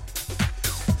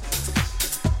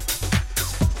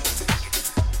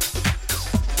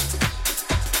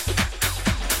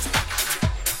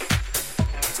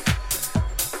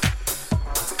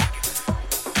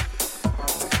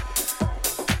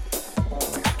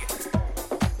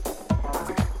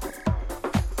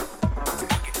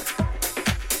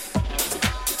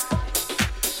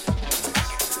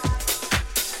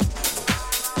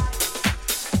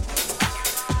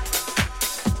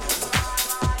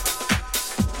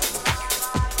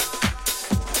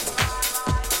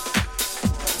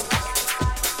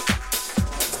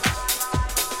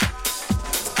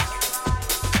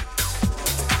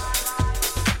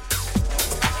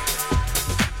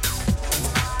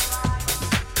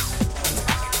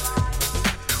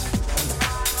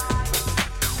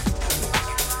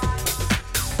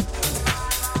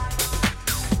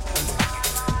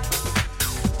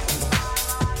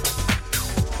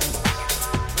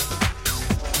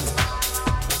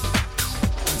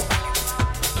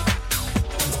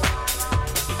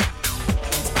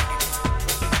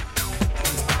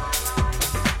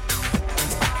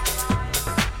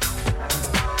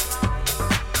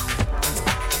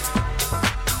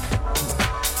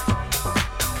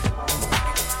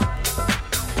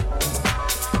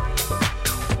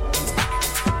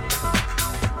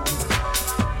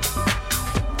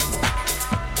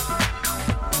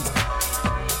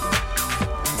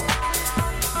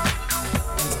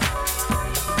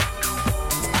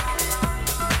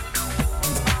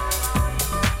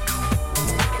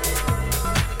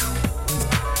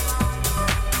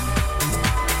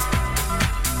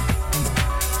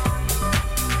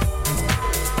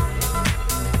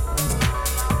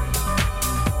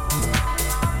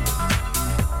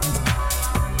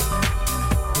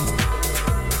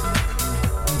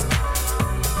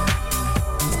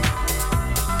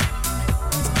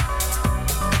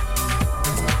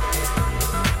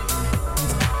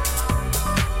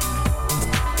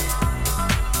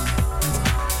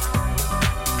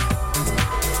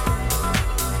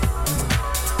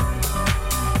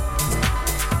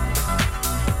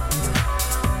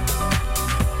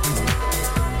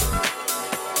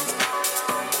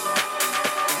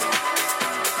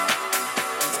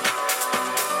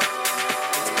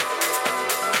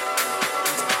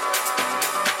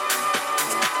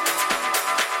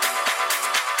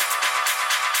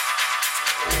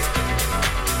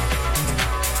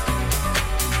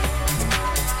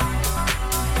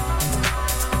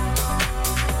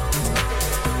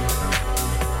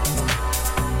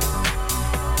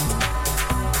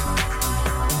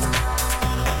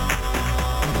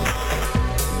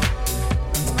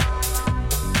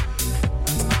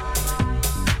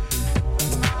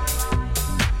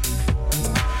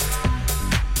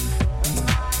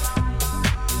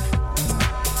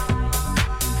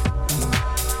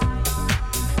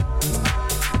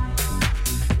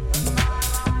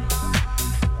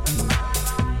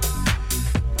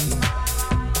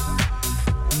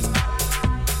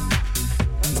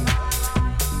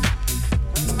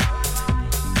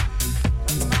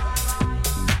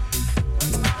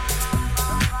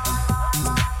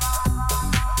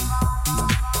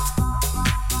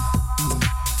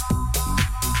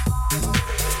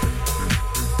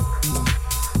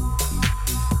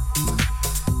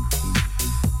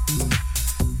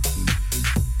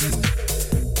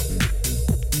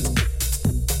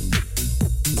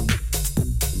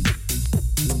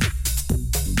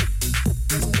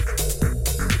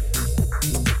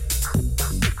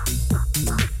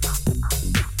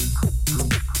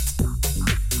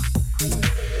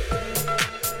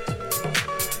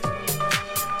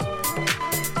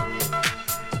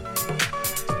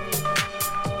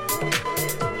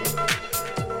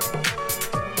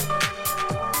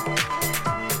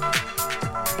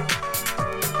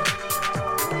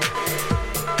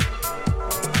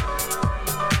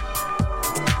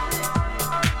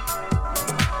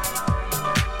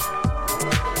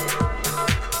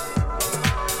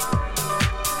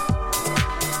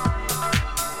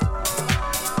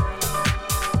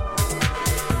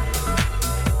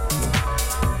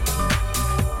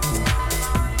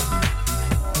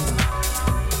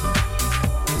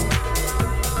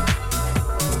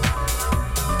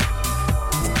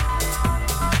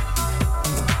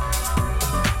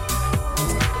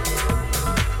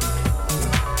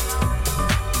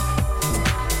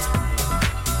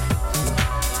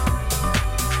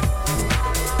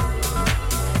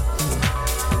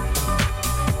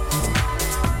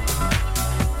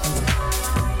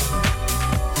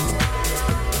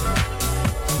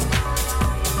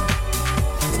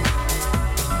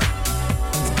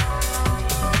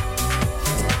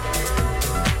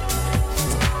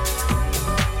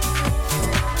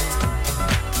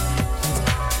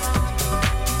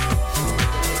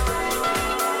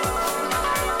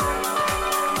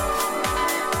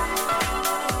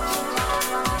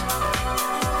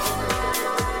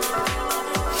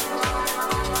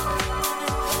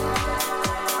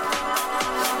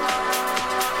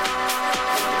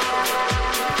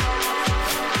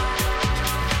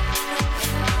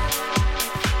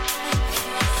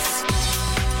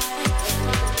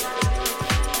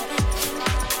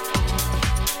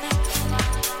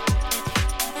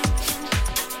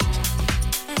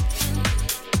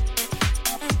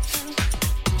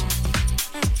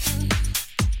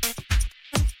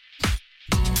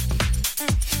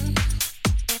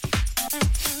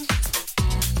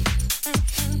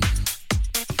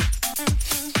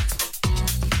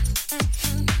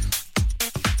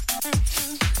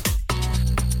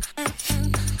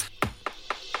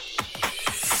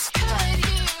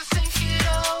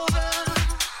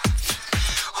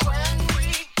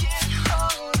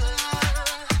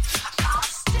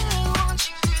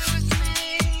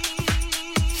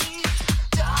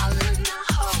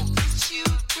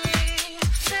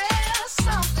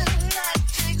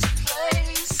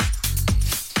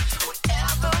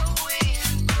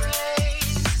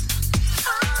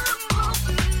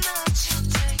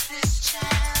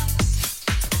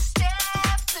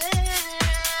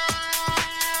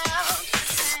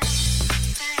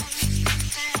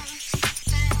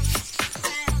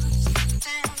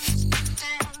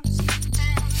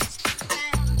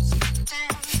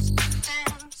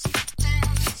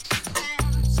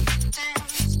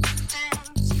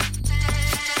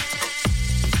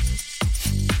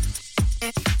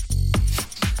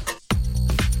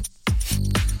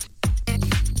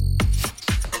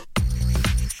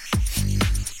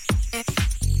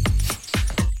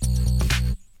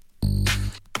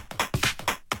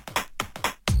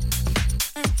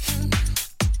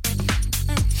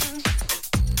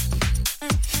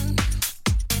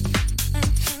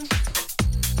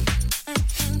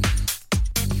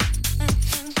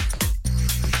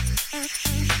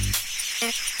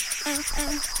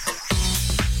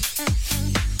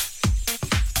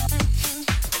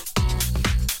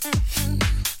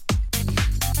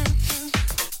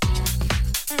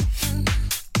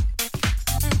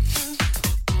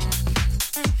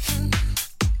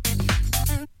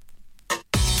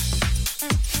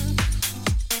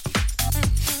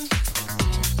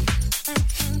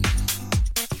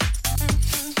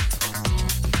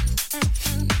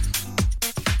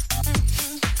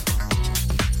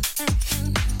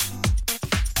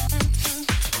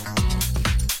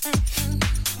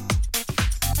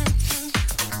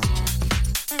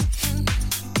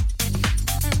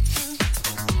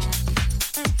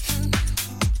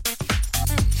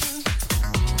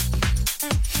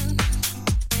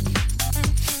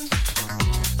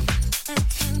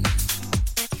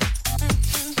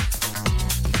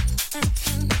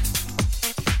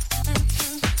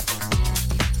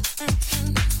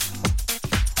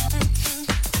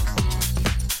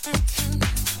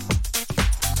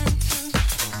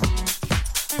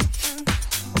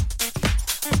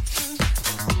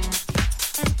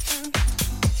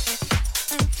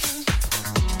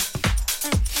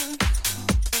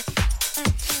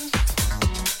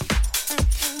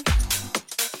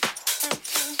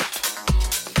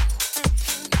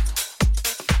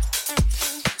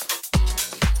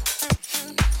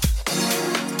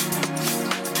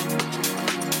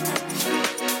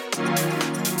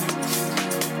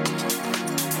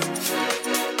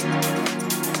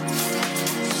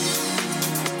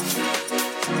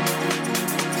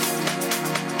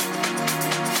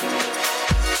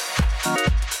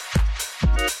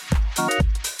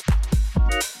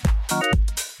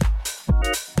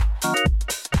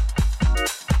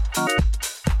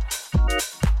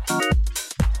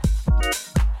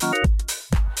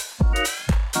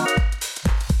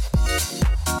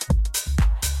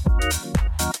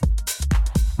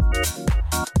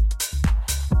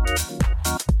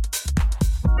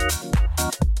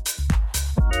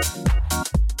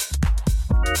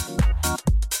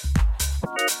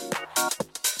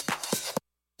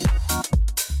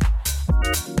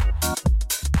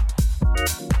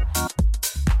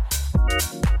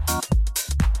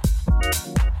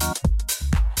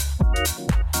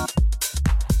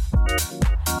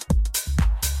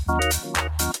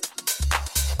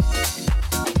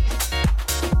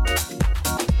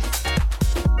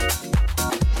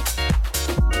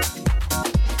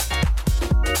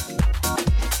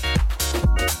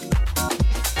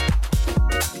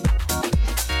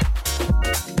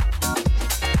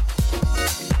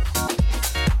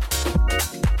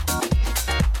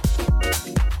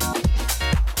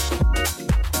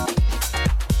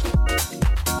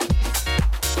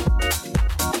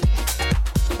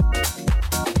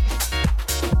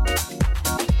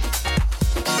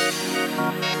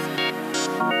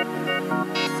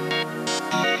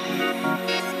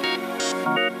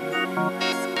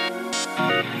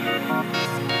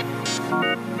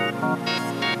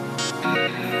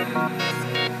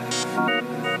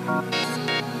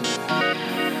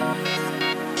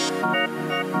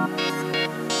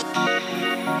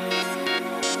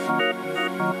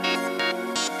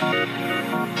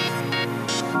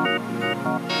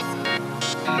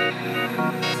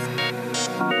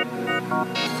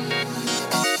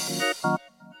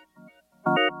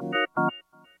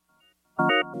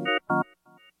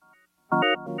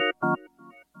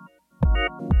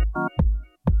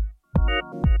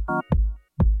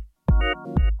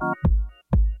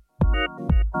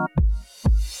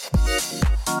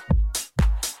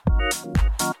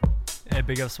 Hey,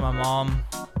 big ups to my mom.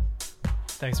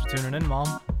 Thanks for tuning in,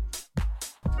 Mom.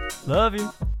 Love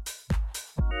you.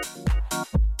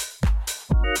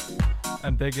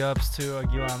 And big ups to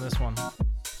Aguila on this one.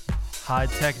 High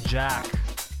Tech Jack.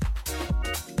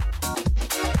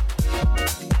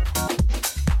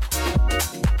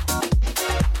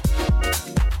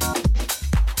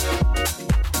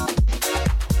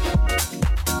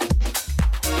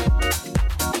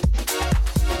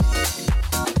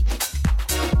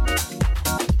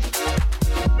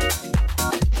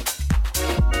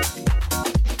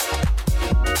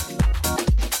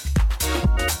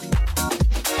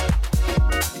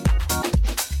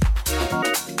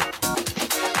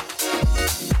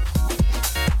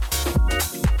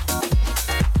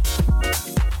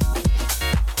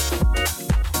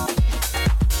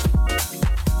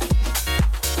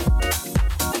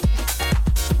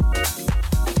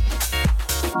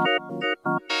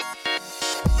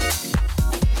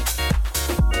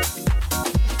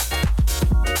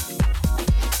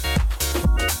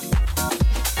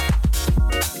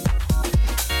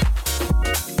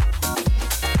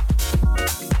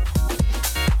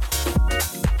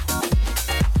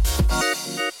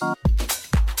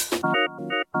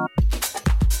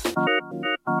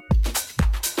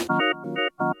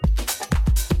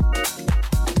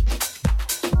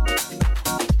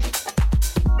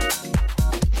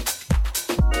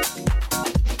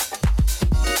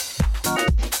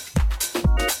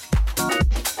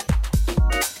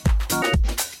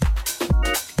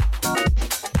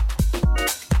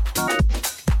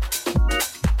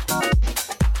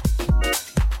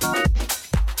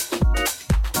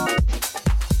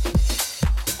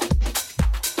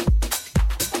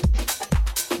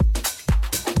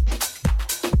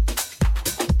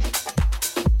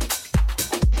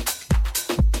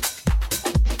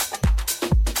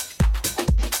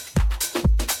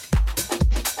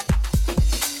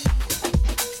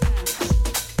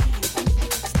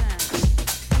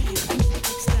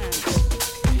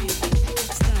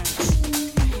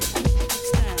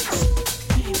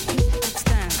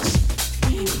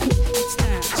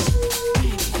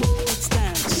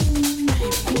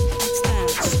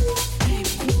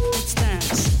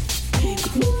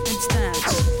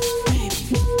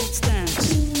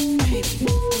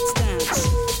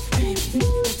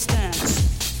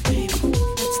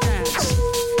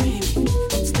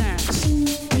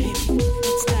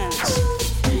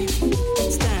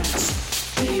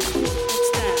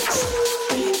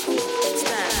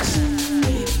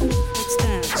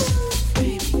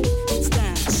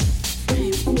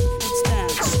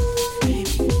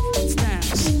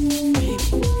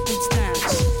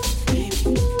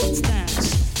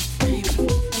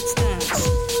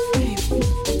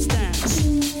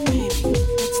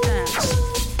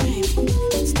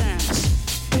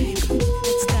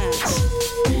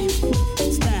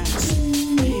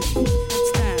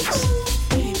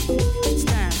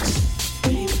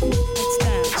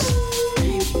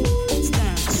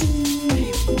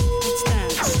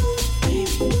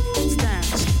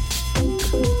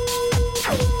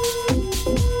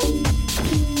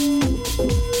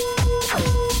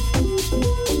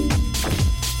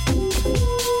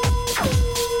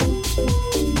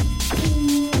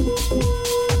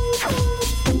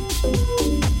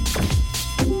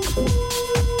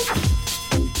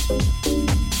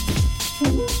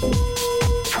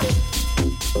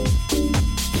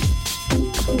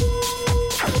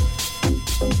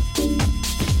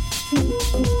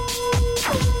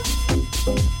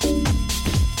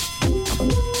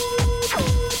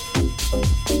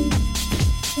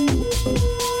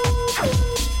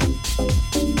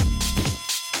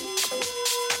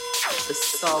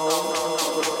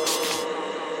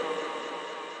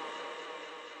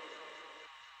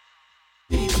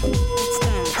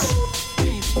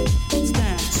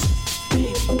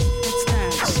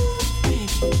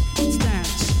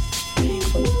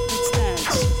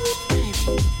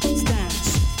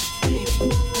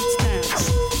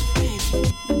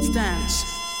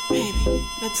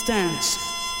 let's dance.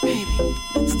 Baby,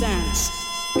 let's dance.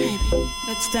 Baby,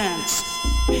 let's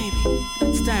dance. Baby,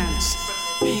 let's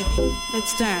dance. Baby,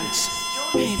 let's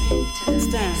dance. Baby, let's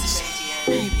dance.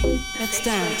 Baby, let's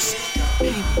dance.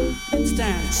 Baby, let's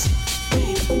dance.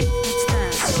 Baby, let's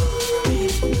dance.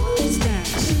 Baby, let's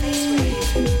dance. Baby,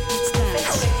 let's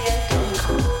dance.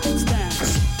 Let's dance.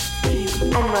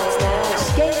 And right now it's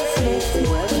Gail Smith's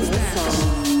working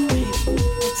song.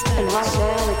 And right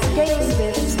now it's Gail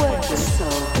Smith's working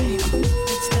song.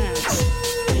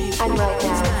 And right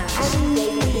now Andy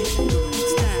Davis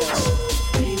is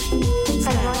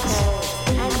and right now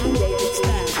Andy Davis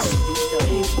is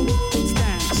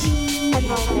and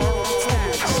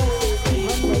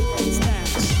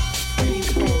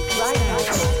right now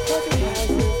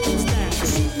it's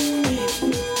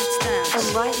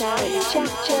and right now it's Jack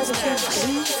Jervis's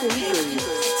Blues and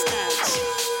Blues.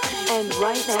 And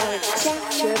right now it's Jack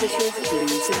Jervis's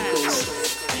Blues and Blues.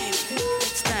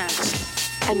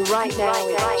 And right now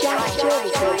it's Jack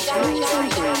Jervis's Blues and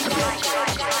Blues.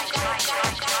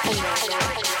 And right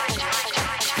now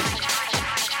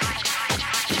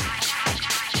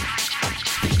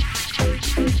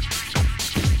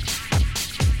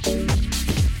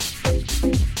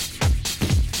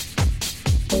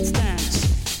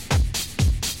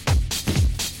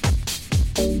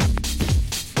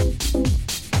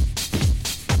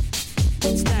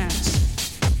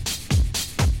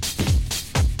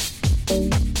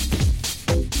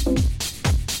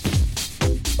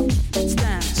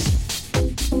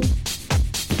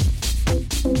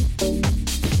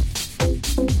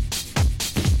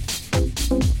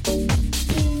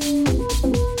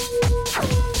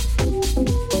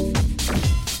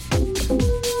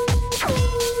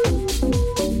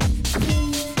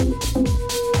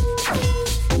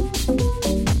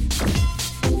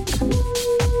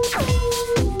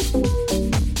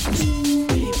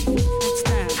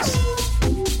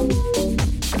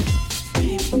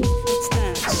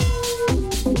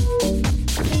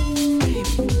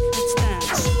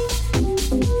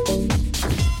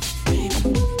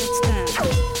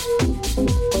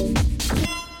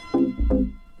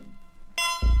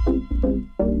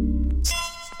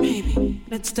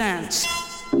let's dance.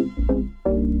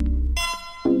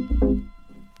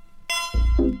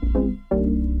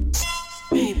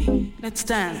 Baby, let's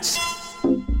dance.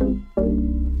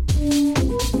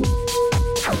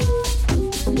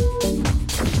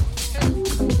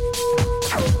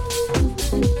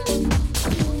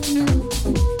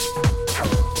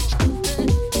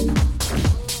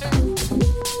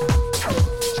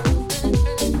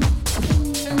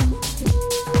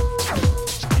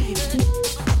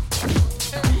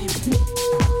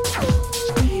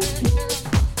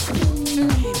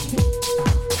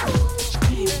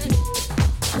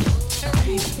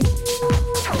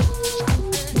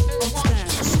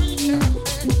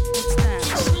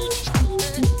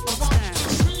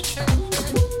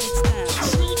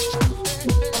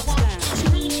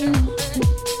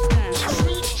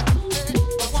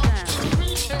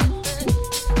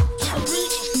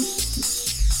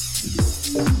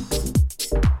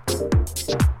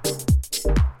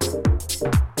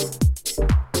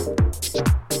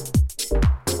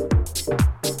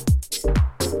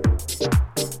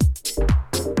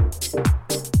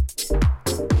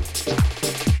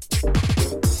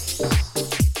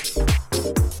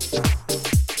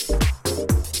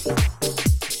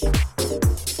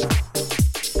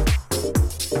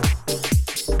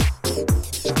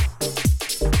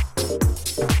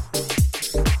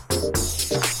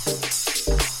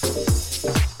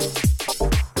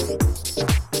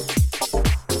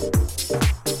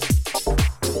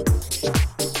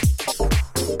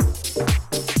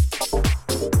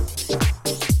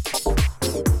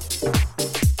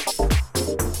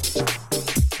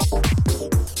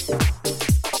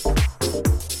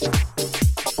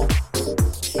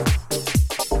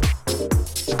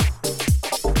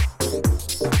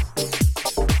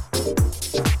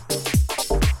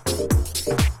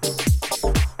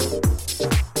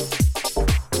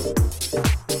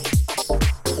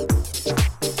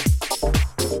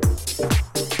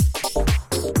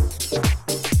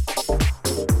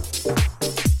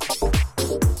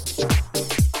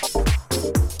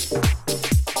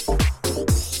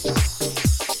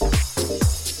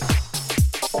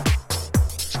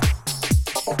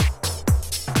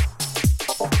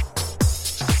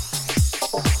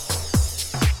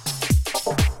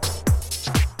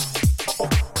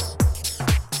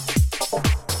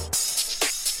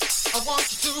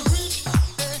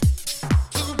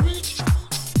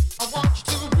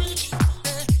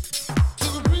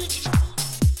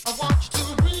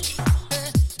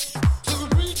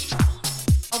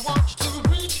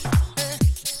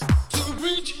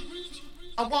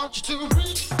 want you to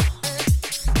reach,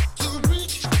 to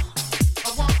reach.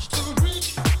 I want you to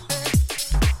reach,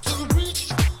 to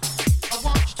reach. I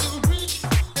want you to reach,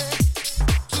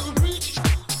 to reach.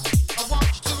 I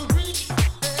want you to reach,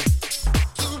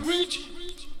 to reach.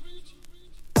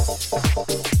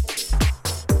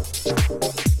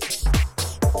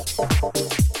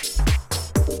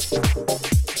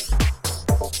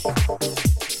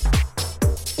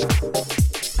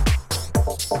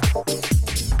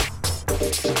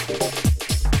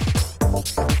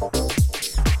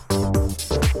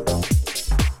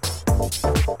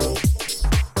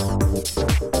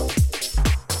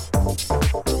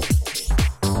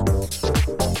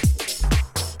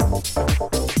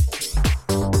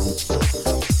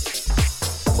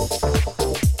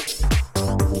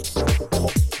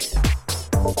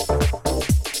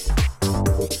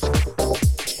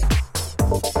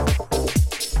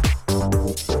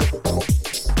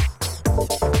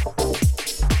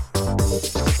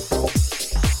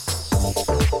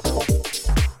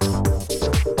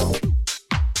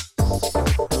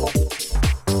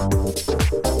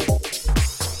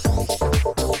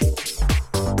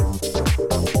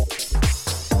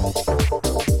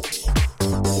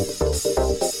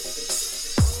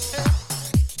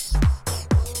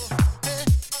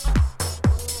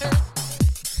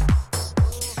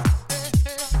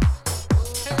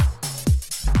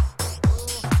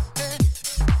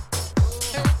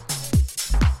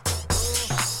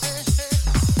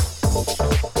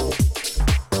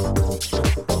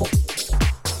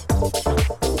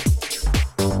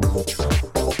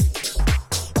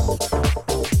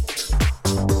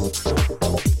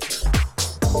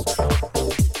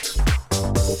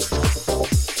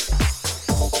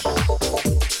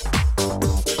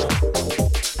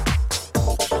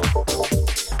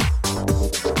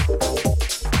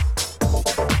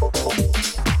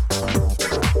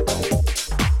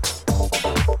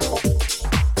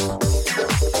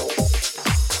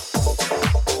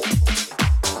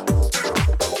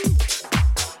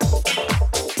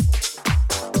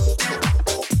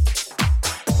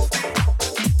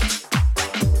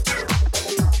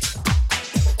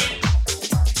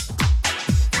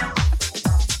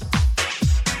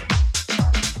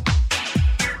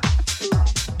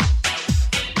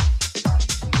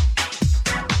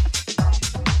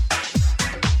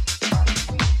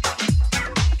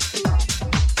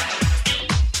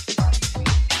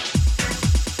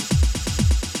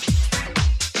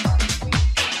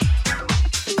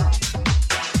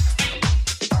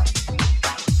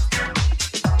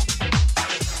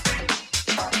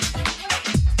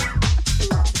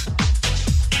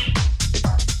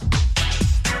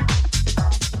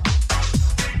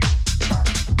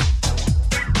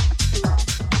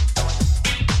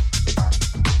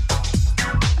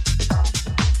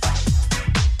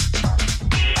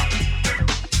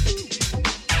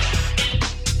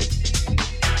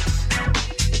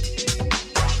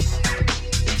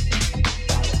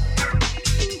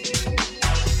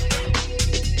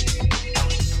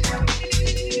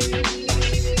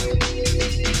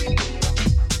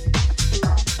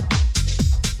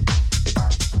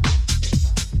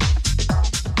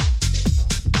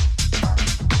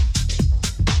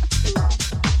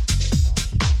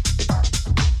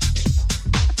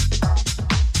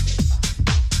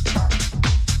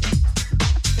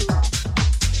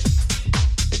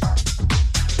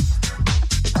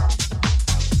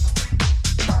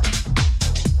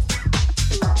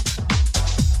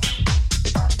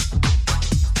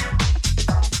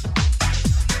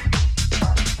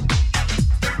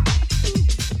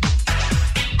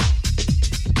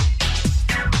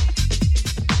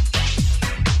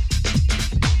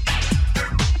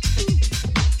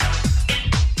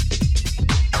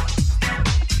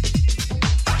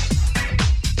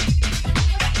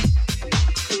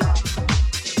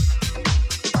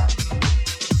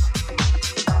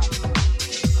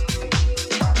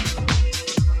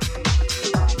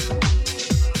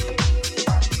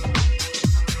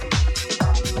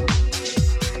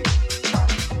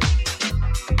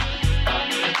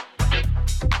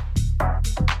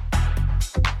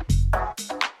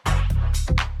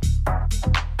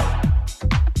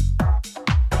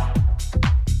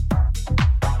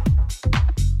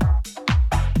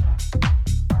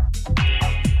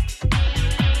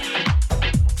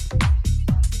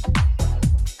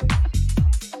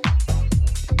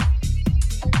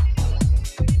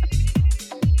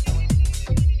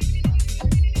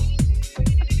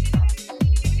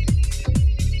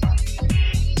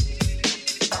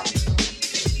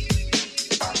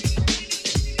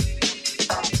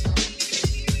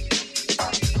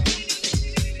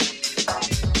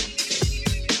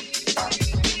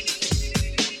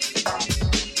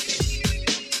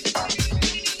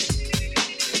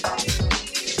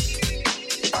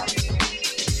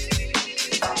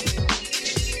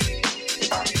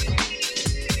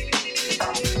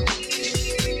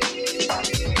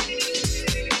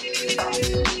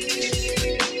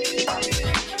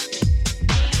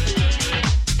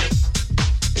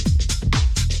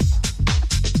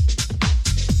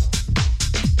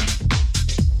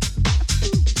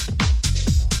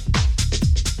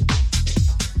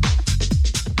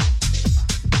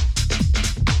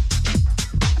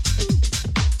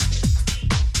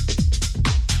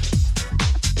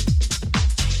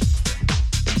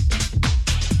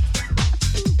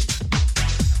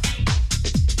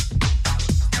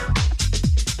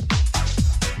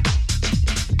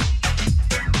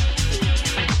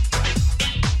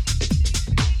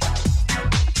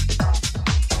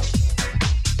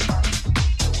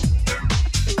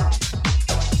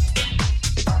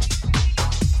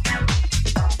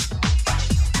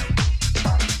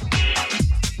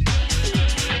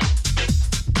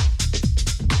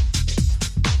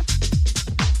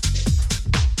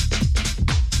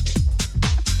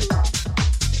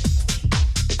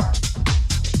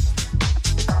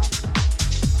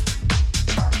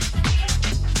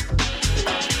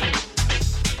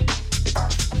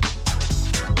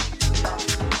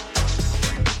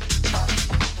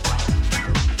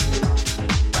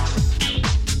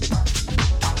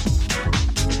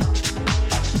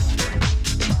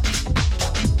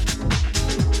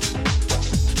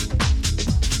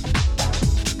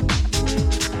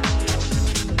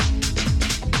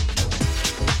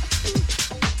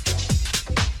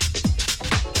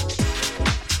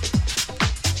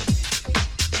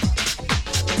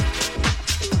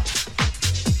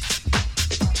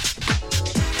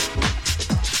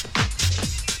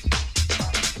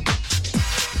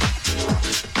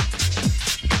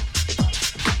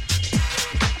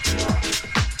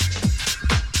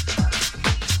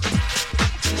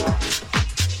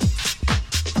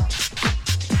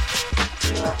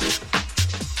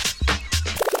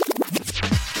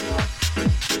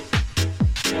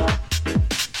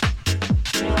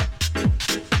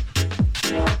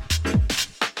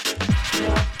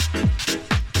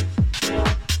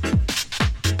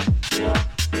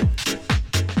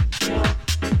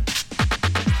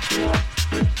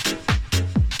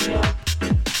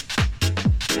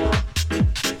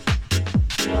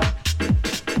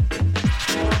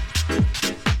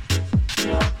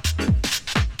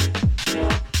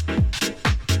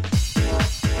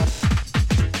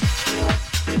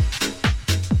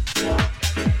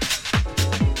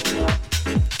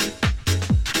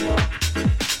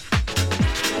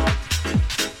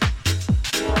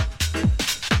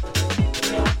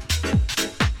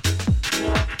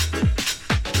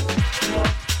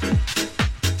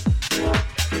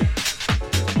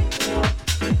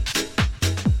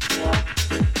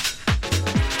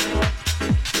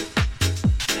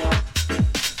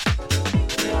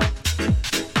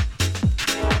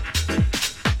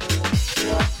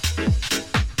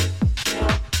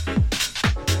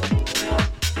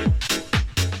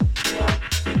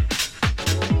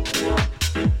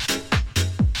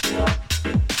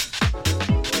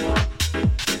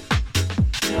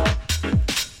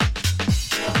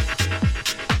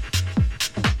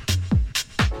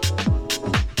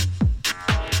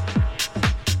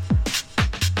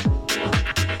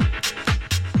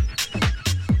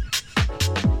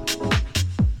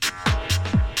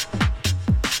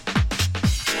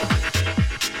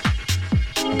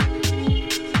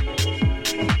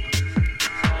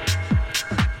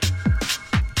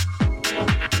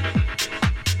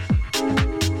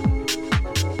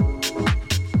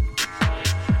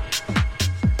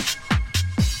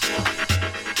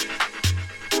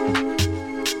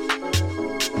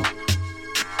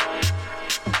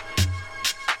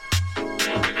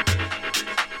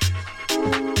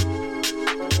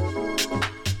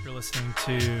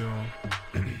 to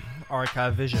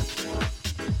Archive Vision.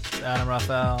 Adam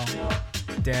Raphael,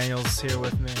 Daniel's here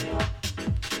with me.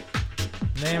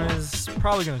 Name is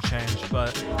probably going to change,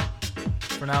 but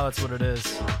for now that's what it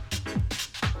is.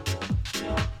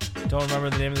 Don't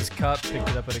remember the name of this cup, picked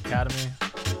it up at Academy.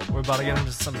 We're about to get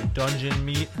into some dungeon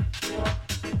meat,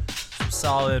 some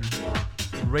solid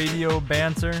radio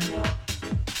banter,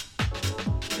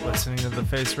 listening to The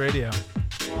Face Radio.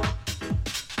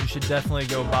 You should definitely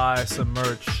go buy some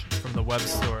merch from the web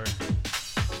store,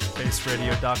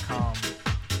 faceradio.com,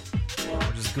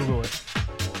 or just Google it.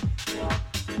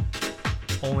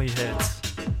 Only hits.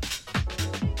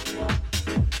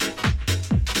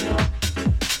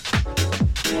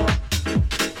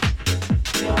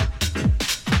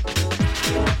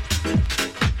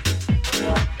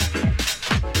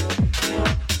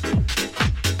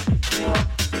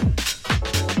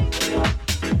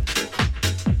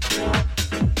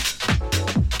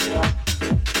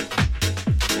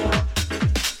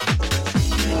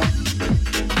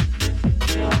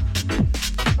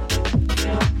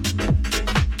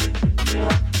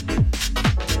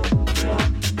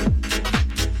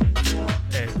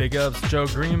 Big ups Joe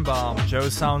Greenbaum, Joe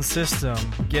Sound System,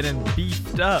 getting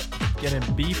beefed up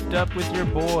with your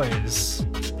boys.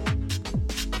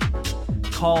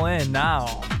 Call in now,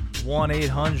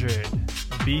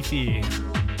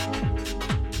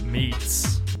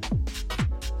 1-800-BEEFY-MEATS.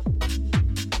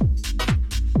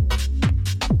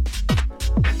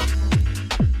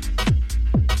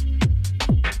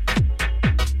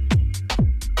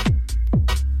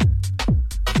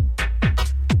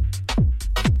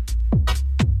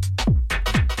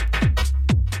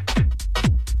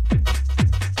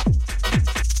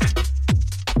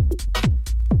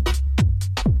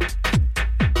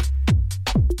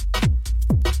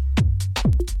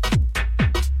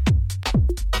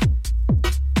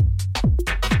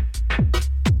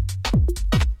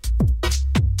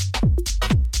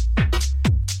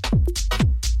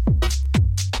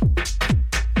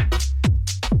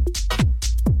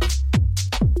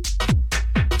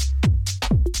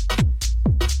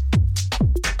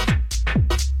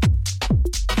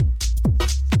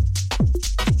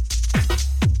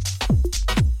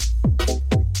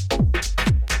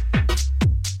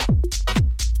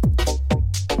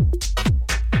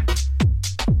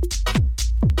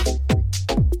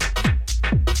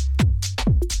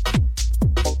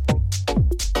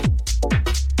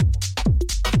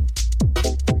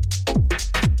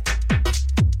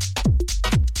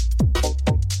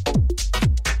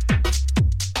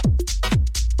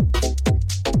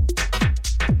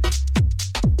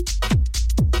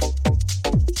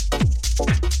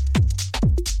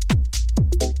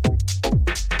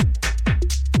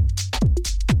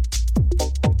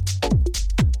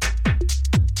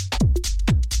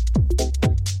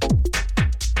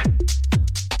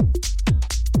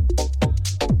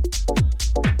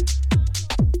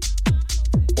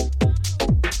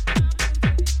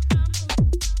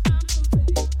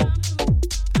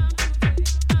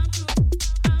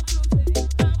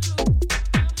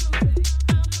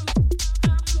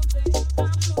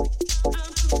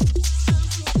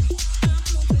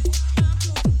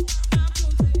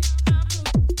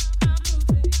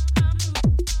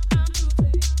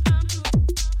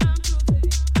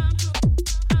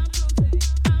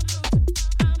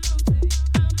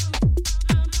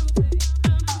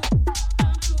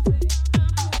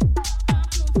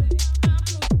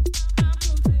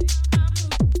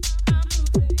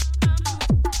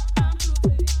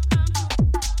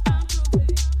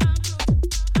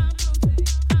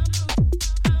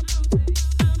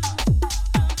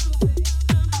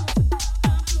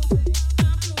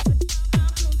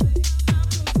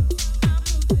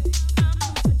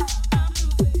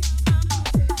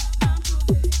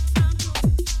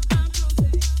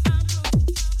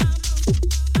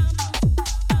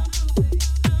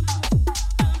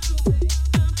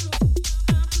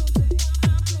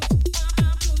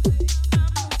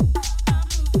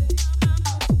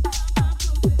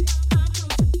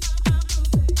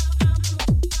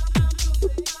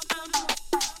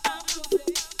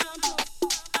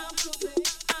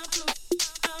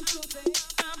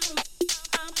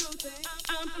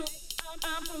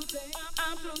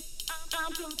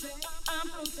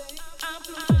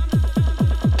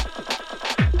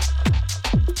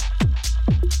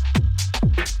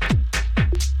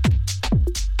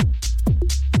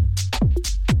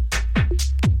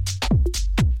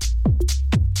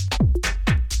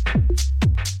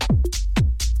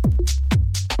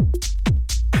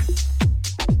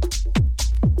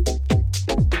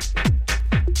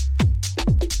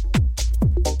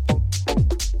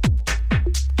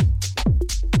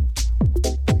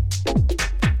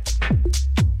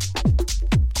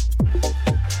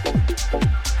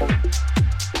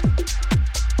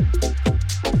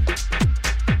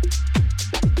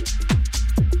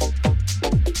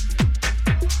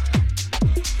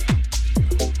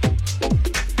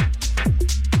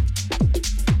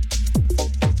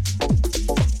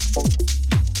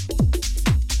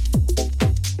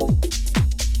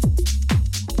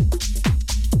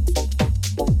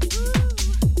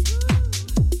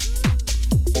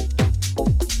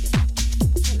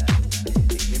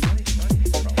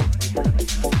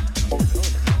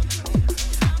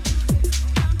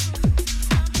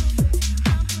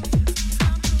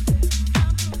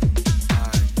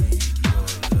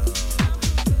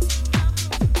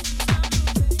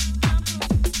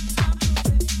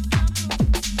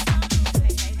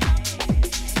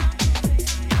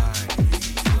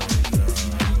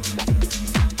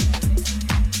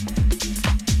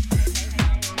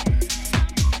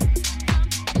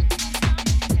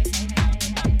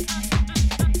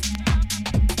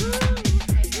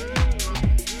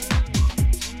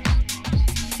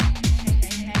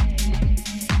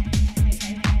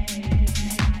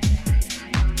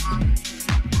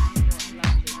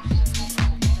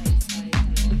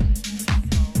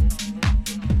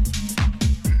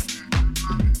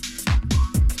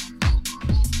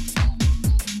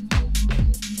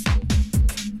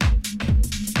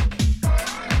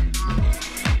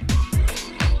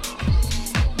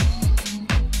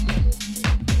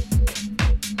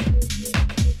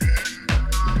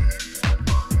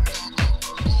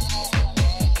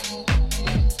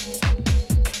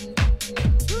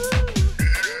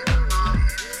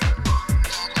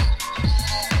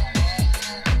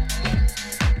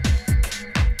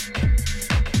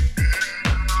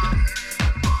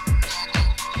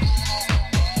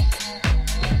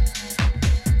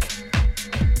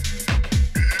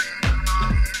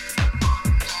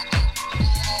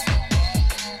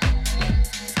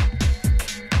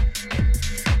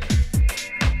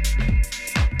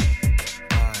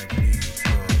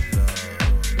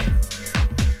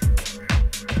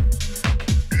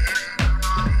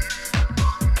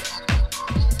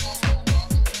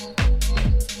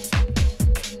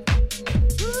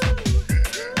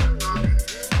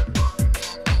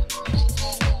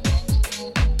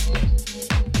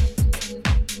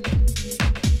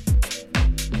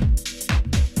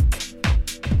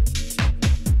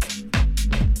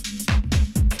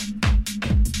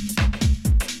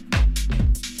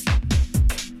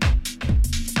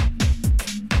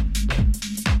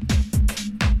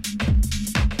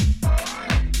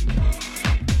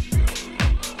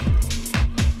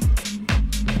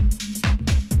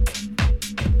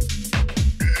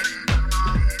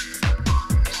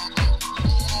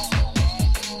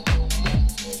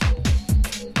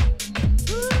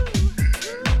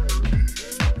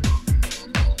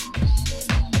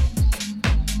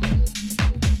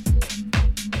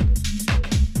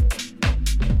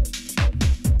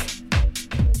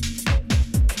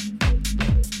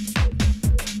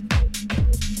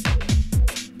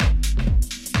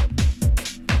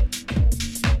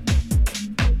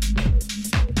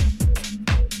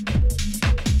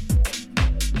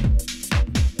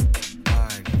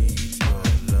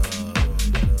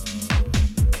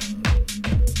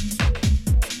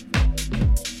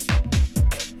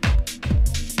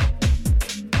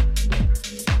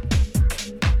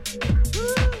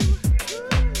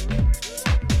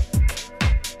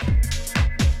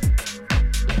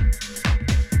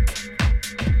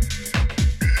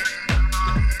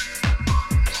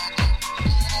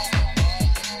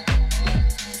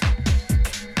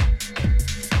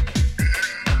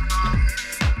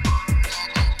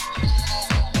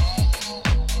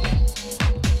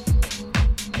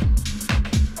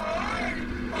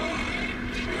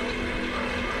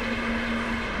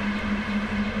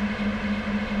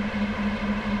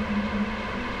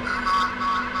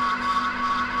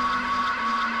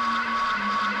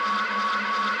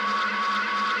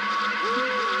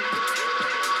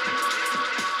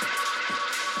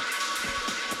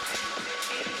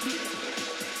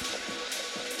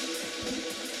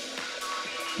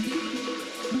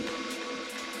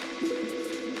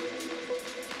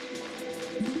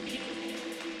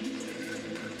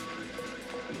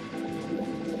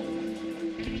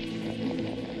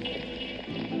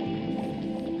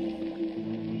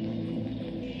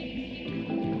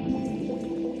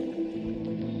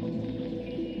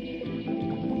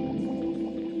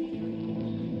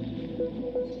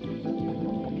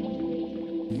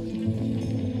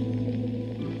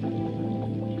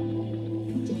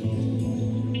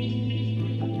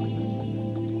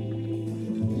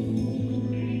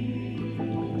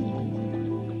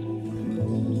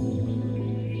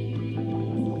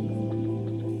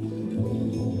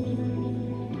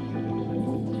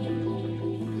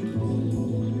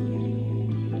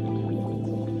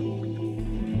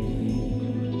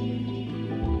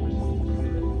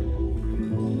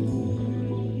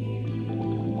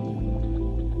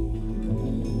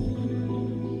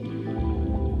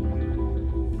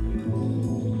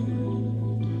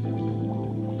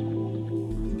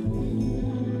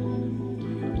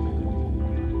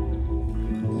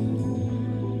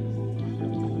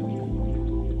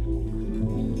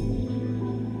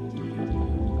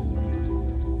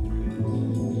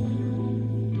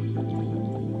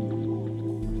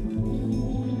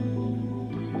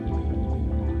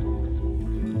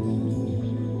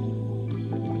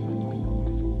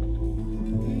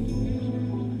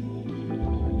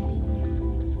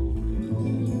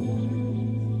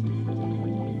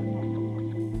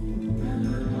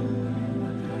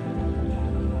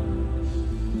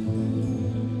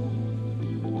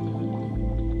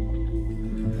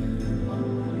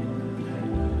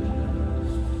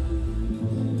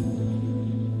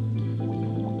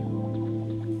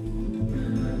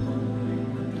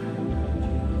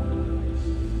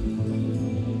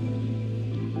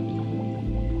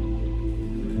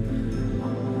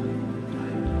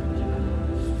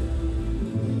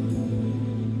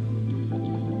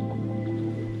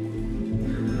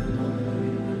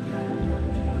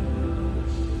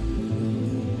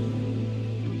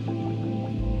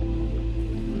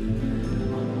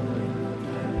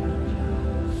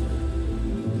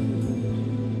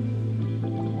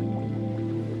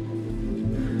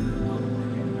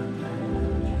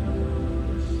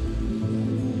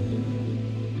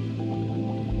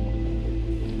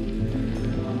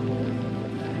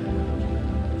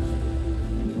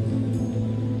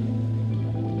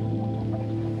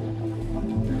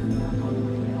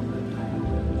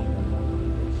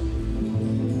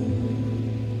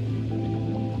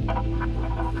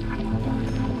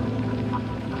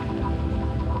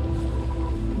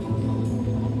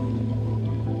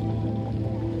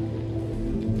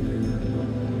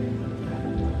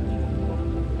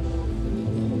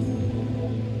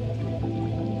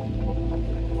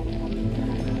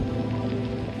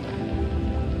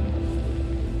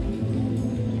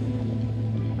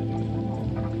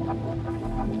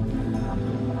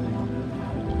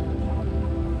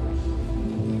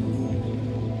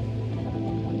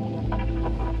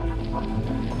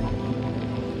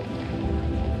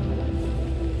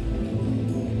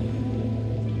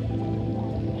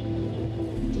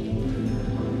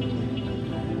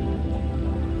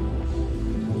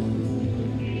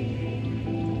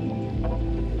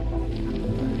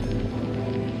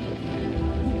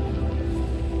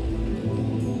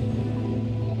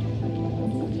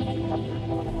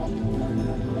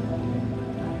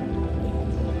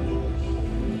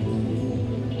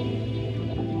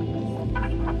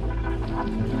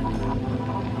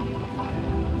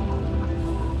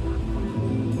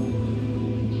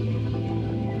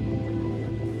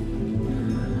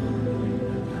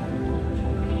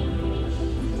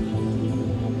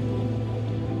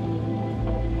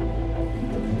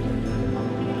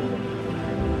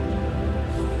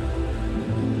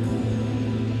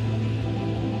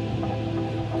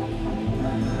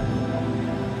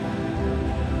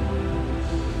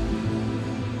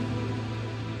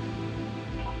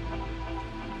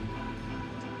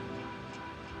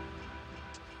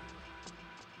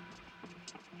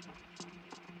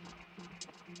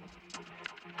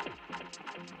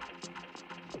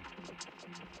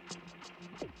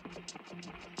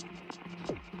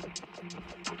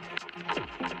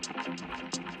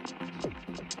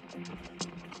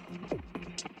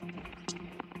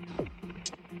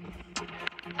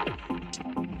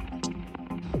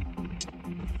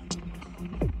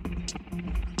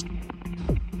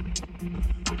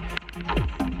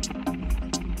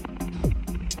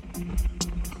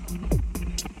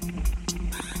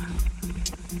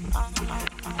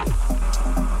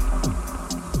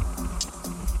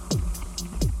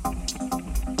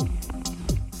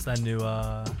 that new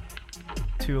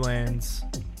 2 Lanes,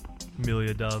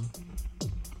 Amelia dub.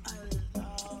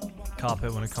 Cop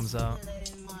it when it comes out.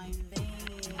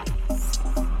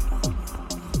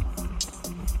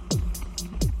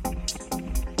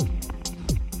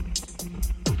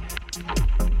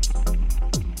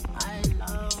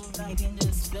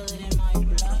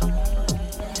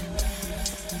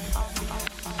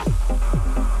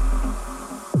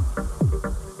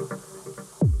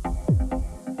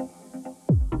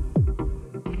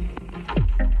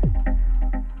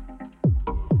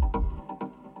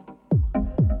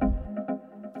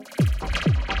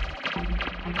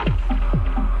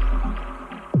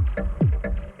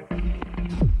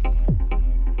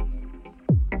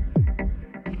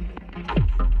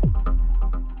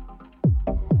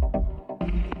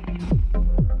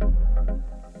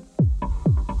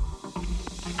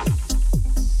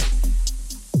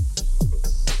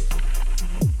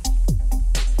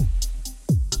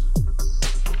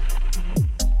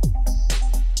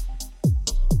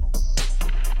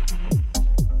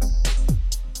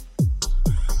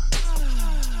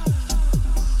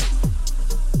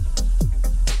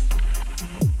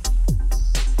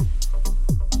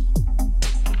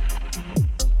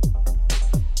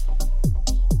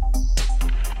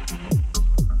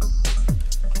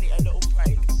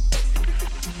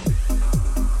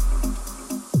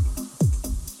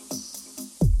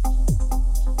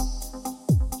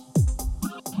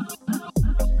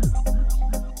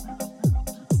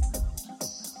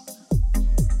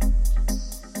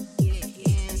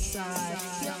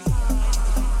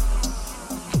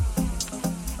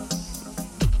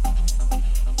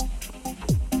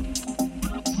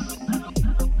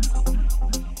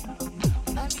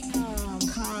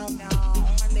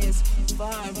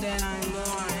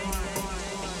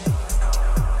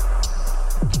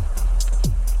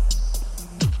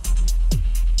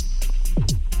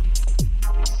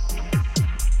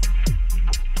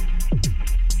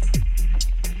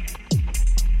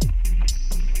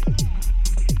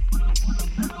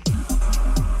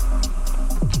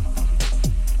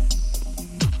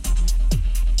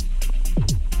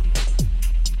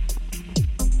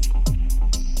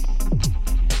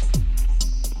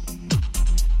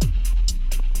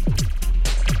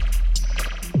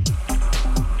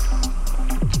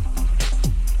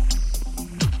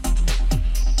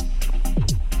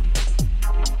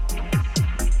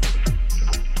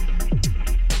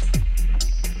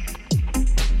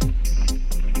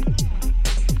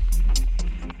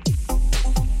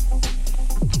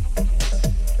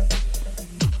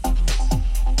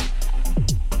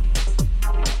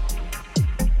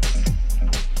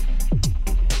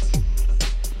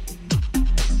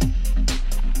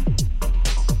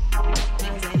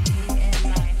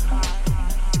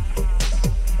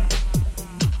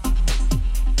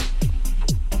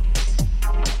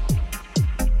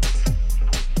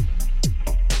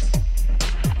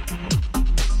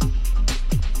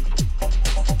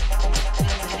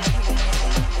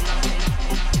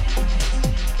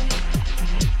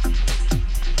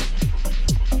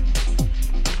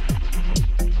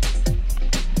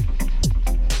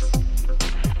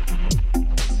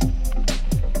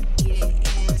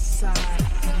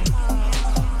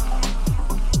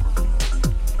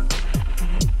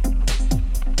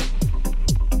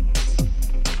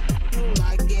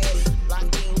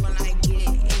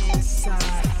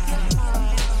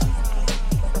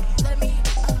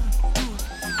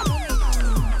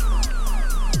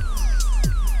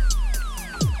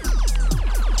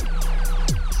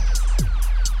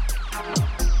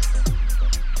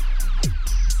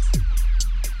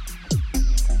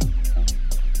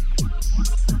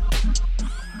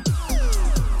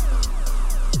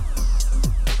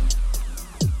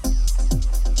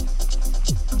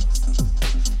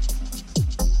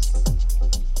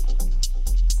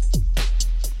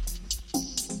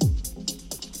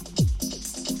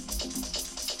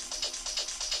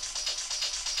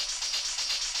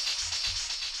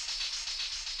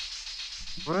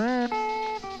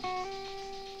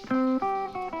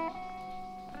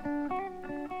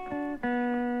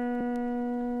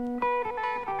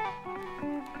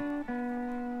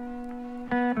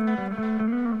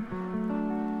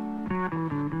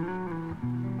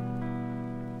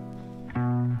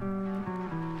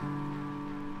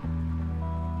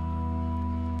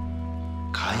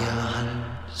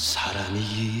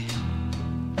 사람이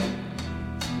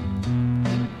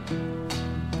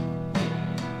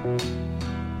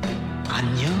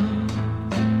안녕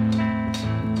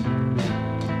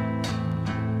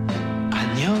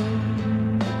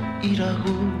안녕이라고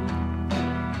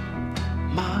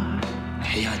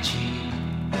말해야지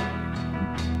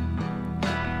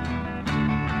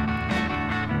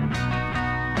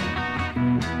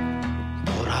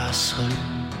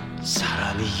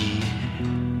사람이기에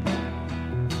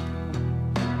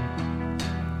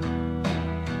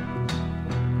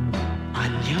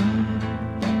안녕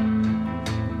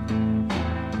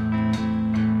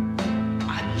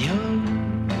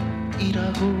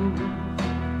안녕이라고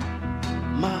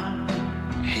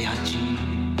말해야지.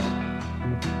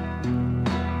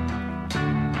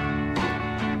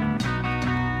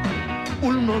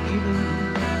 울먹이는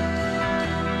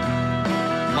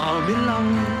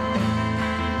마음일랑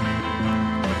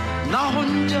나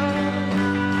혼자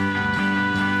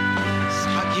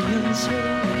사귀면서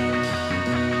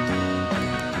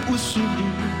웃으며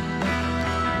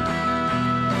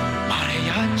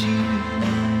말해야지.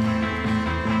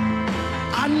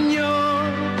 안녕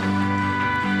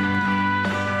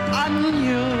안녕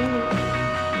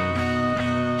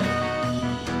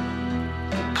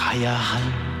가야 할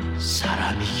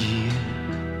사람이기에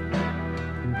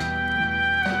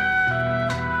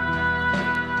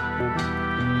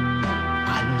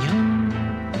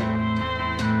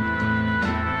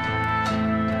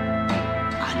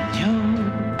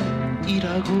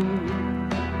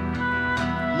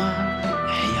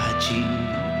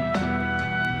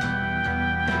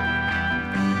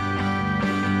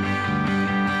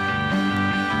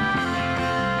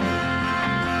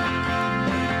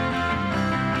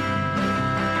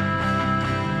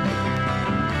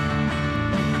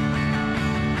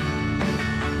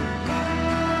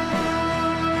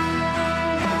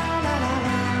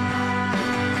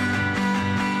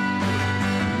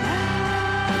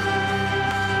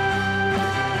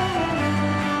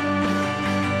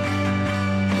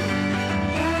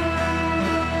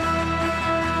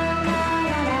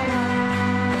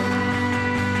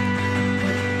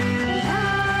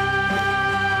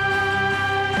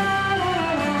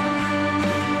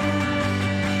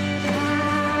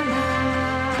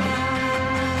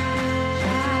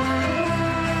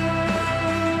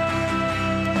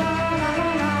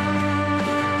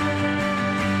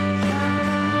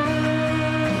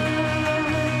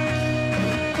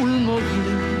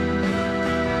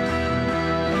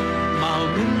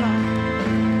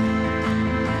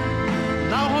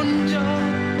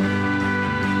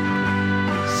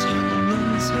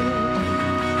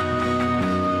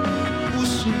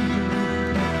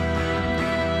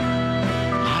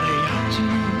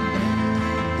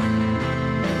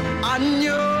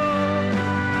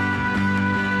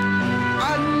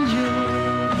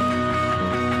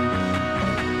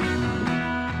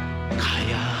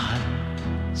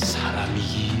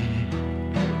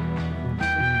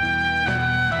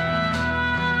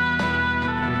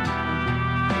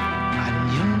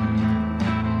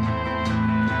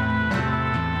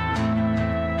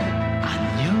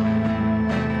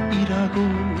안녕이라고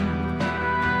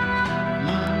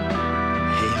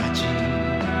말해야지.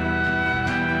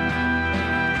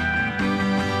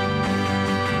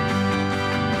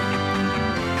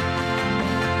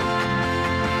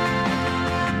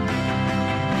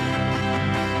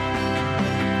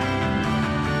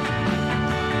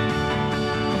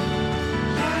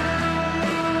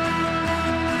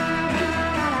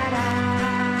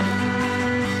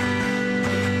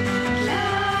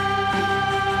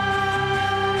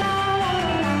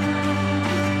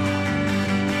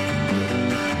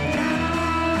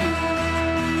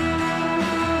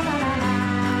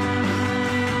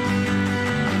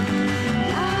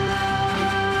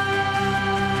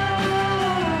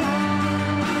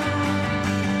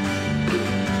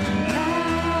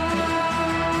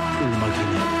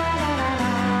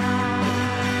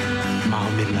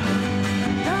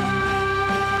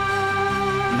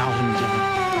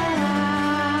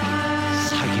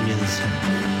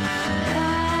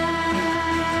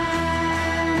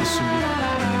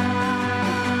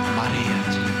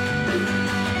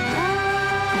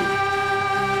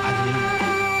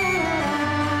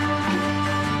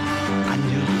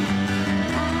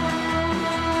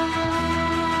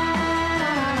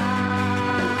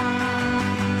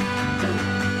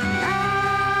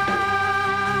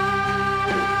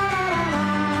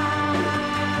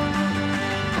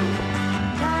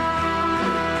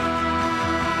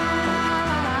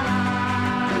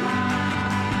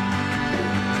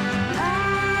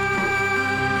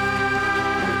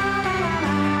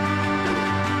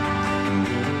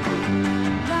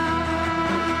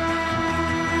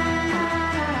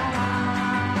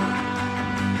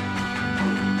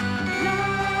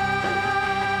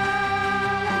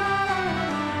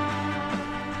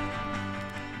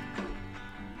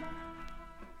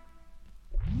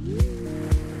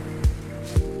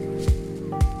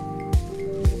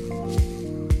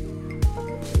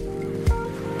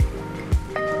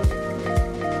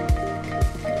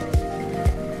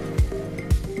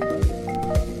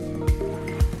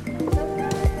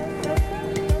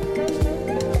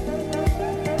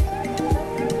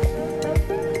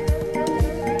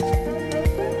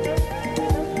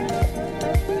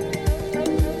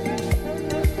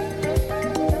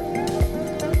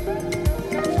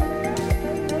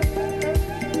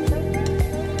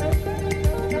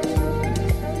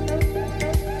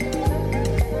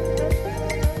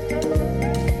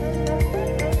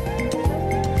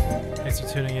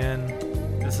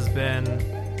 This has been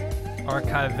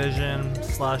Archive Vision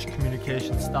 /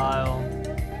 Communication Style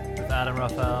with Adam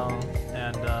Raphael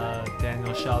and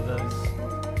Daniel Chavez.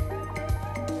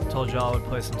 Told y'all I would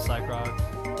play some psych rock.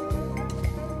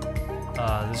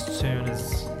 This tune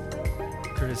is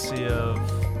courtesy of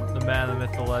the man, the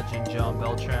myth, the legend, John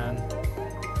Beltran,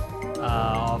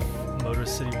 off Motor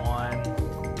City Wine.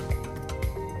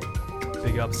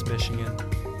 Big ups, Michigan.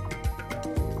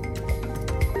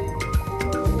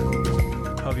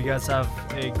 Hope you guys have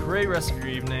a great rest of your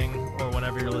evening or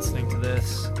whenever you're listening to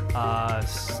this.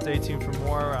 Stay tuned for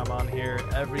more. I'm on here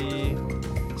every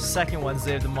second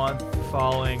Wednesday of the month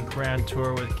following Grand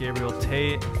Tour with Gabriel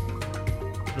Tate.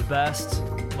 The best.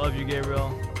 Love you,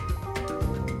 Gabriel.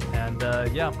 And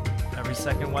every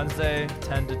second Wednesday,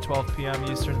 10 to 12 p.m.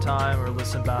 Eastern Time, or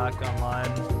listen back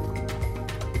online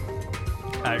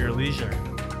at your leisure.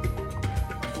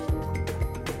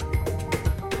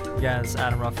 Again, it's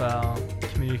Adam Raphael,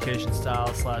 Communication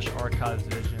Style / Archives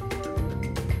Vision.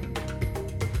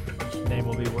 Name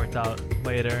will be worked out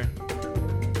later.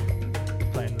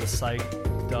 Playing the psych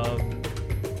dub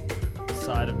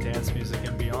side of dance music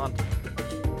and beyond.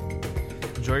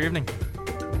 Enjoy your evening.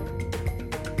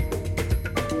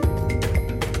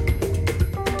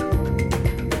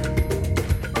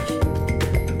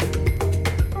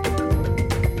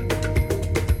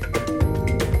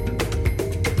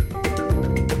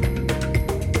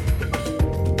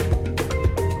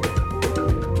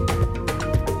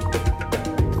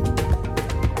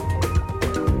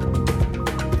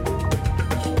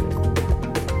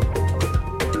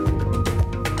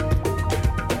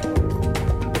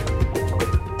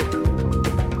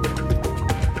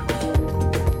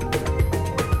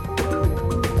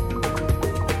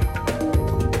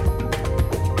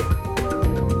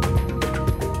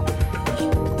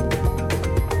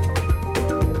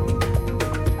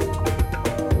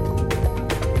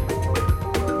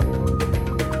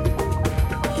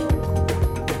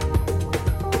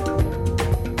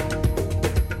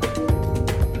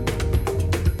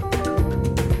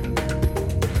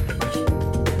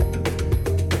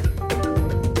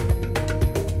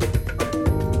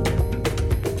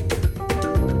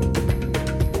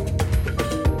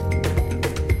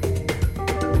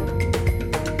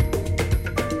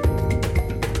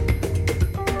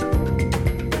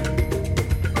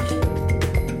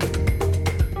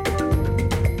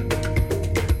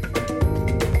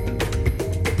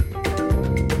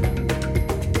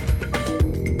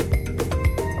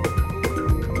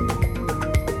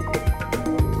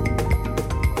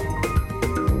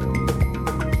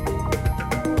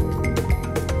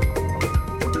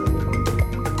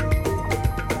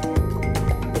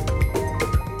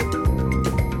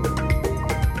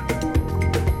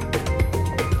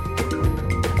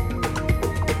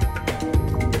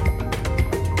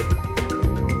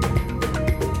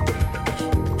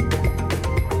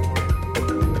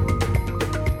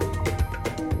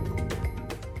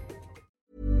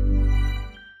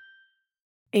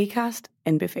 Acast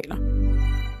anbefaler.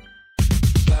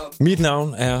 Mit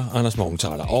navn er Anders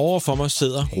Morgenthaler. Over for mig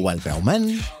sidder Roald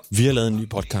Bergmann. Vi har lavet en ny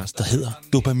podcast, der hedder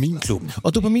Dopaminklubben.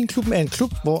 Og Dopaminklubben er en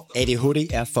klub, hvor ADHD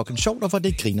er fucking sjovt, og hvor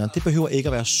det griner. Det behøver ikke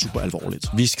at være super alvorligt.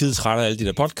 Vi er skide trætte af alle de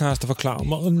der podcasts, der forklarer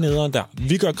mig nederen der.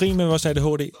 Vi gør grin med vores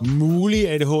ADHD. Mulig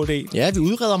ADHD. Ja, vi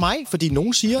udreder mig, fordi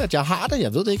nogen siger, at jeg har det.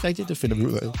 Jeg ved det ikke rigtigt, det finder vi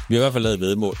ud af. Vi har i hvert fald lavet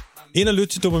væddemål. Ind og lyt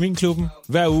til Dopaminklubben.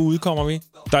 Hver uge udkommer vi.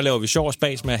 Der laver vi sjov og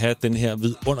spas med at have den her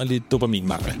vidunderlige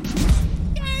dopaminmangel.